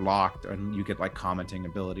that are locked and you get like commenting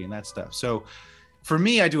ability and that stuff. So for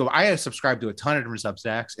me, I subscribe to a ton of different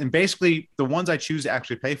Substacks, and basically the ones I choose to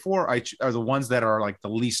actually pay for are the ones that are like the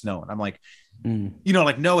least known. I'm like,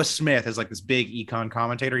 like Noah Smith is like this big econ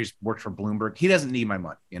commentator. He's worked for Bloomberg. He doesn't need my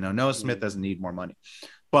money. Noah Smith doesn't need more money.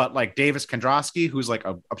 But like Davis Kondrowski, who's like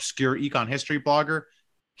a obscure econ history blogger,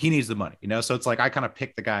 he needs the money. So it's like I kind of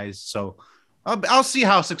pick the guys. So I'll see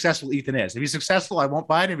how successful Ethan is. If he's successful, I won't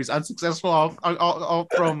buy it. If he's unsuccessful, I'll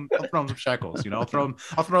throw him some shekels. I'll throw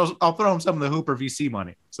him some of the Hooper VC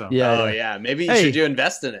money. So Yeah. Maybe should you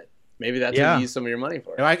invest in it? Maybe that's what you use some of your money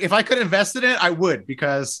for. If I could invest in it, I would,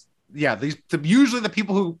 because usually the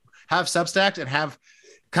people who have Substacks and have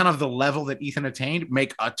kind of the level that Ethan attained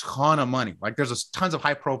make a ton of money. Like there's tons of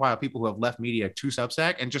high profile people who have left media to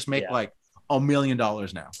Substack and just make like $1 million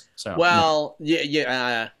now. So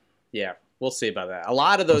yeah. We'll see about that. A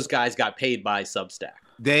lot of those guys got paid by Substack.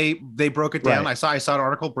 They broke it down. Right. I saw an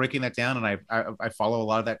article breaking that down, and I follow a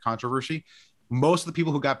lot of that controversy. Most of the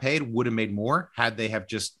people who got paid would have made more had they have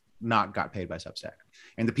just not got paid by Substack.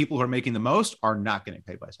 And the people who are making the most are not getting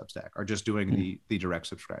paid by Substack, are just doing the direct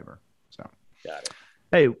subscriber. So Got it.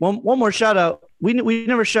 Hey, one more shout out. We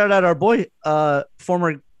never shouted out our boy,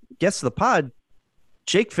 former guest of the pod,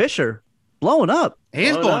 Jake Fisher, blowing up. he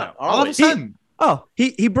is blowing up all of a Always. sudden.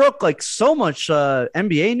 He broke like so much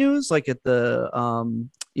NBA news, like at the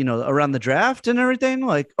around the draft and everything.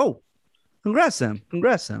 Like, congrats him.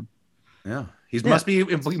 Yeah. He must be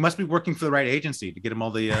working for the right agency to get him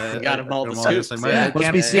all the Got him all the this. scoops, Like, yeah. I Must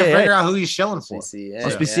can't be CAA. figure out who he's shilling for. CCA,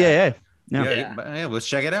 Must be yeah. CAA. Yeah. Yeah, let's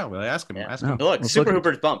check it out. We'll ask him. Yeah. Ask him. No. Look, Let's Super look at-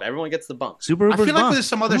 Hooper's bump. Everyone gets the bump. Super I Hooper's feel like bomb. there's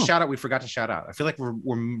some other Oh. shout out we forgot to shout out. I feel like we're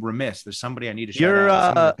remiss. There's somebody I need to shout You're,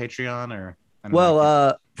 out. Someone on Patreon or I don't know.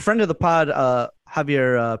 Well, friend of the pod,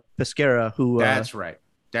 Javier Pesquera, who That's right.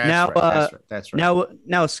 That's right.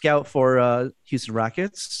 Now a scout for Houston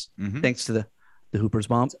Rockets, thanks to the Hoopers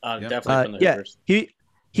bomb. Definitely from the Hoopers.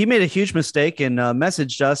 He made a huge mistake and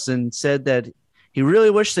messaged us and said that he really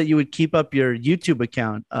wished that you would keep up your YouTube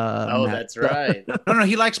account. Matt. That's right. No,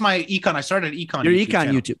 he likes my econ. I started econ. Your YouTube econ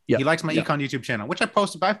channel. YouTube. Yeah. He likes my econ YouTube channel, which I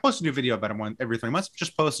posted. I post a new video about him every 3 months.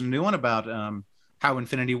 Just posted a new one about how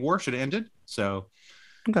Infinity War should have ended. So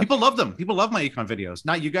people love them. People love my econ videos.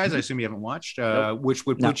 Not you guys. I assume you haven't watched, which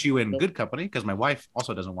would put you in good company because my wife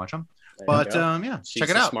also doesn't watch them. But She's check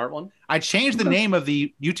it out. Smart one. I changed the name of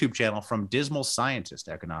the YouTube channel from Dismal Scientist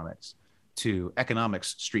Economics to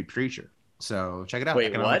Economics Street Preacher. So check it out. Wait,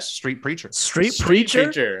 Economics what? Street Preacher. Street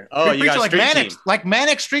Preacher? Oh, Street you Preacher, got like Street Manic, Team. like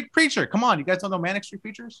Manic Street Preacher. Come on, you guys don't know Manic Street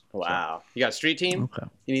Preachers? Wow. You got a Street Team? Okay.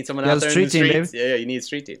 You need someone out there in the streets? Yeah, you need a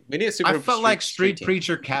Street Team. We need a super I felt like Street team.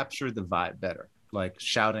 Preacher captured the vibe better. Like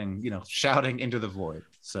shouting into the void.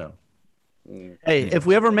 So Hey, if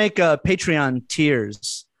we ever make Patreon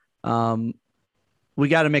tiers, we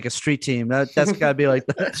got to make a street team. That's got to be like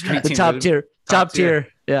the team, top dude. tier. Top tier.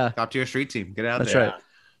 Yeah. Top tier street team. Get out That's there. right.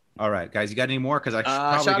 All right, guys. You got any more? Because I should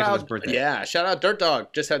probably get to his birthday. Yeah, shout out Dirt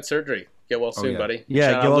Dog. Just had surgery. Get well soon, buddy.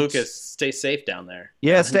 Yeah, shout out Lucas. Stay safe down there.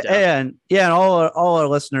 Yeah, and all our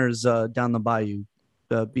listeners down the bayou,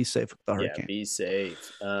 be safe with the hurricane. Yeah, be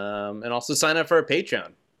safe. And also sign up for a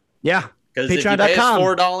Patreon. Yeah, because if you pay us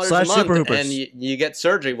 $4 a month and you get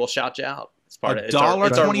surgery, we'll shout you out. It's part of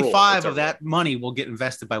 $1.25 of that money will get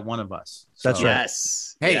invested by one of us. So. That's right.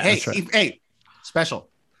 Yes. Hey, special.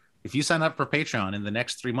 If you sign up for Patreon in the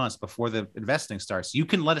next 3 months before the investing starts, you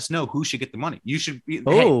can let us know who should get the money. You should be.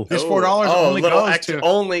 Hey, this $4 only goes to.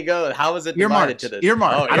 Only goes. How is it divided to this?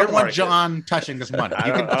 Earmark. I don't want John touching this money.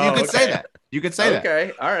 You can say that. You can say that.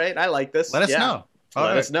 Okay. All right. I like this. Let us know.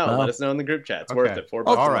 Let us know. Let us know in the group chat. It's worth it. $4.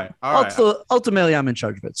 All right. Ultimately, I'm in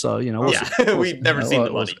charge of it, so we've never seen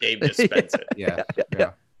the money. Dave just spends it. Yeah.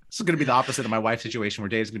 This is going to be the opposite of my wife's situation, where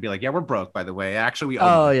Dave's going to be like, "Yeah, we're broke, by the way. Actually, we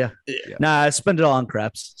owe." Oh yeah. Nah, I spend it all on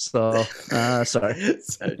crabs. So sorry.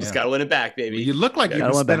 Just gotta win it back, baby. You look like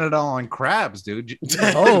you spend it all on crabs, dude.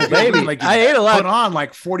 Oh baby, like I ate a lot. Put on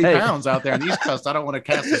like 40 pounds out there on the East Coast. I don't want to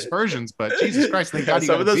cast aspersions, but Jesus Christ, thank God you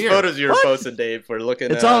got some of those photos you were posting, Dave, were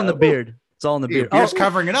looking. It's all in the beard. It's all in the beard. Beard's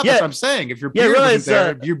covering it up. That's what I'm saying. If your beard wasn't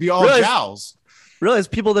there, you'd be all jowls. Realize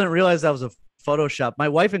people didn't realize that was a Photoshop. My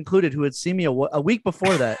wife included, who had seen me a week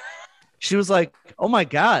before that. She was like, "Oh my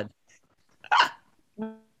God,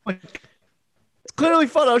 it's clearly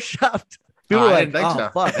photoshopped." People were like,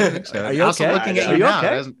 "Oh fuck, are you okay? Looking at you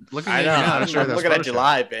now. Looking at you now. I'm looking at you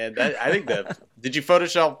live, man. I think did you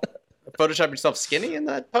Photoshop yourself skinny in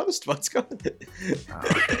that post? What's going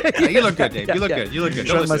on? You look good, Dave. You look good. You look good.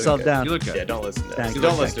 Shut myself down. You look good. Yeah, don't listen to us.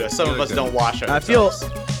 Don't listen to us. Some of us don't wash ourselves.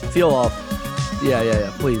 I feel off.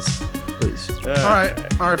 Yeah. Please. All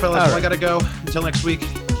right, fellas. Well, I gotta go. Until next week.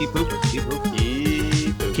 Keep pooping.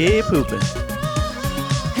 Keep pooping.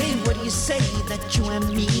 Hey, what do you say that you and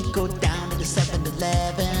me go down to the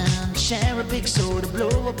 7-Eleven, share a big soda,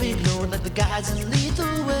 blow a big load like the guys in Lethal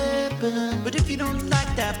Weapon? But if you don't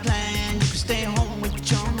like that plan, you can stay home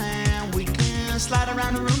with your man. We can slide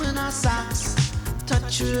around the room in our socks,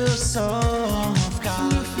 touch you soft,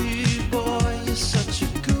 God.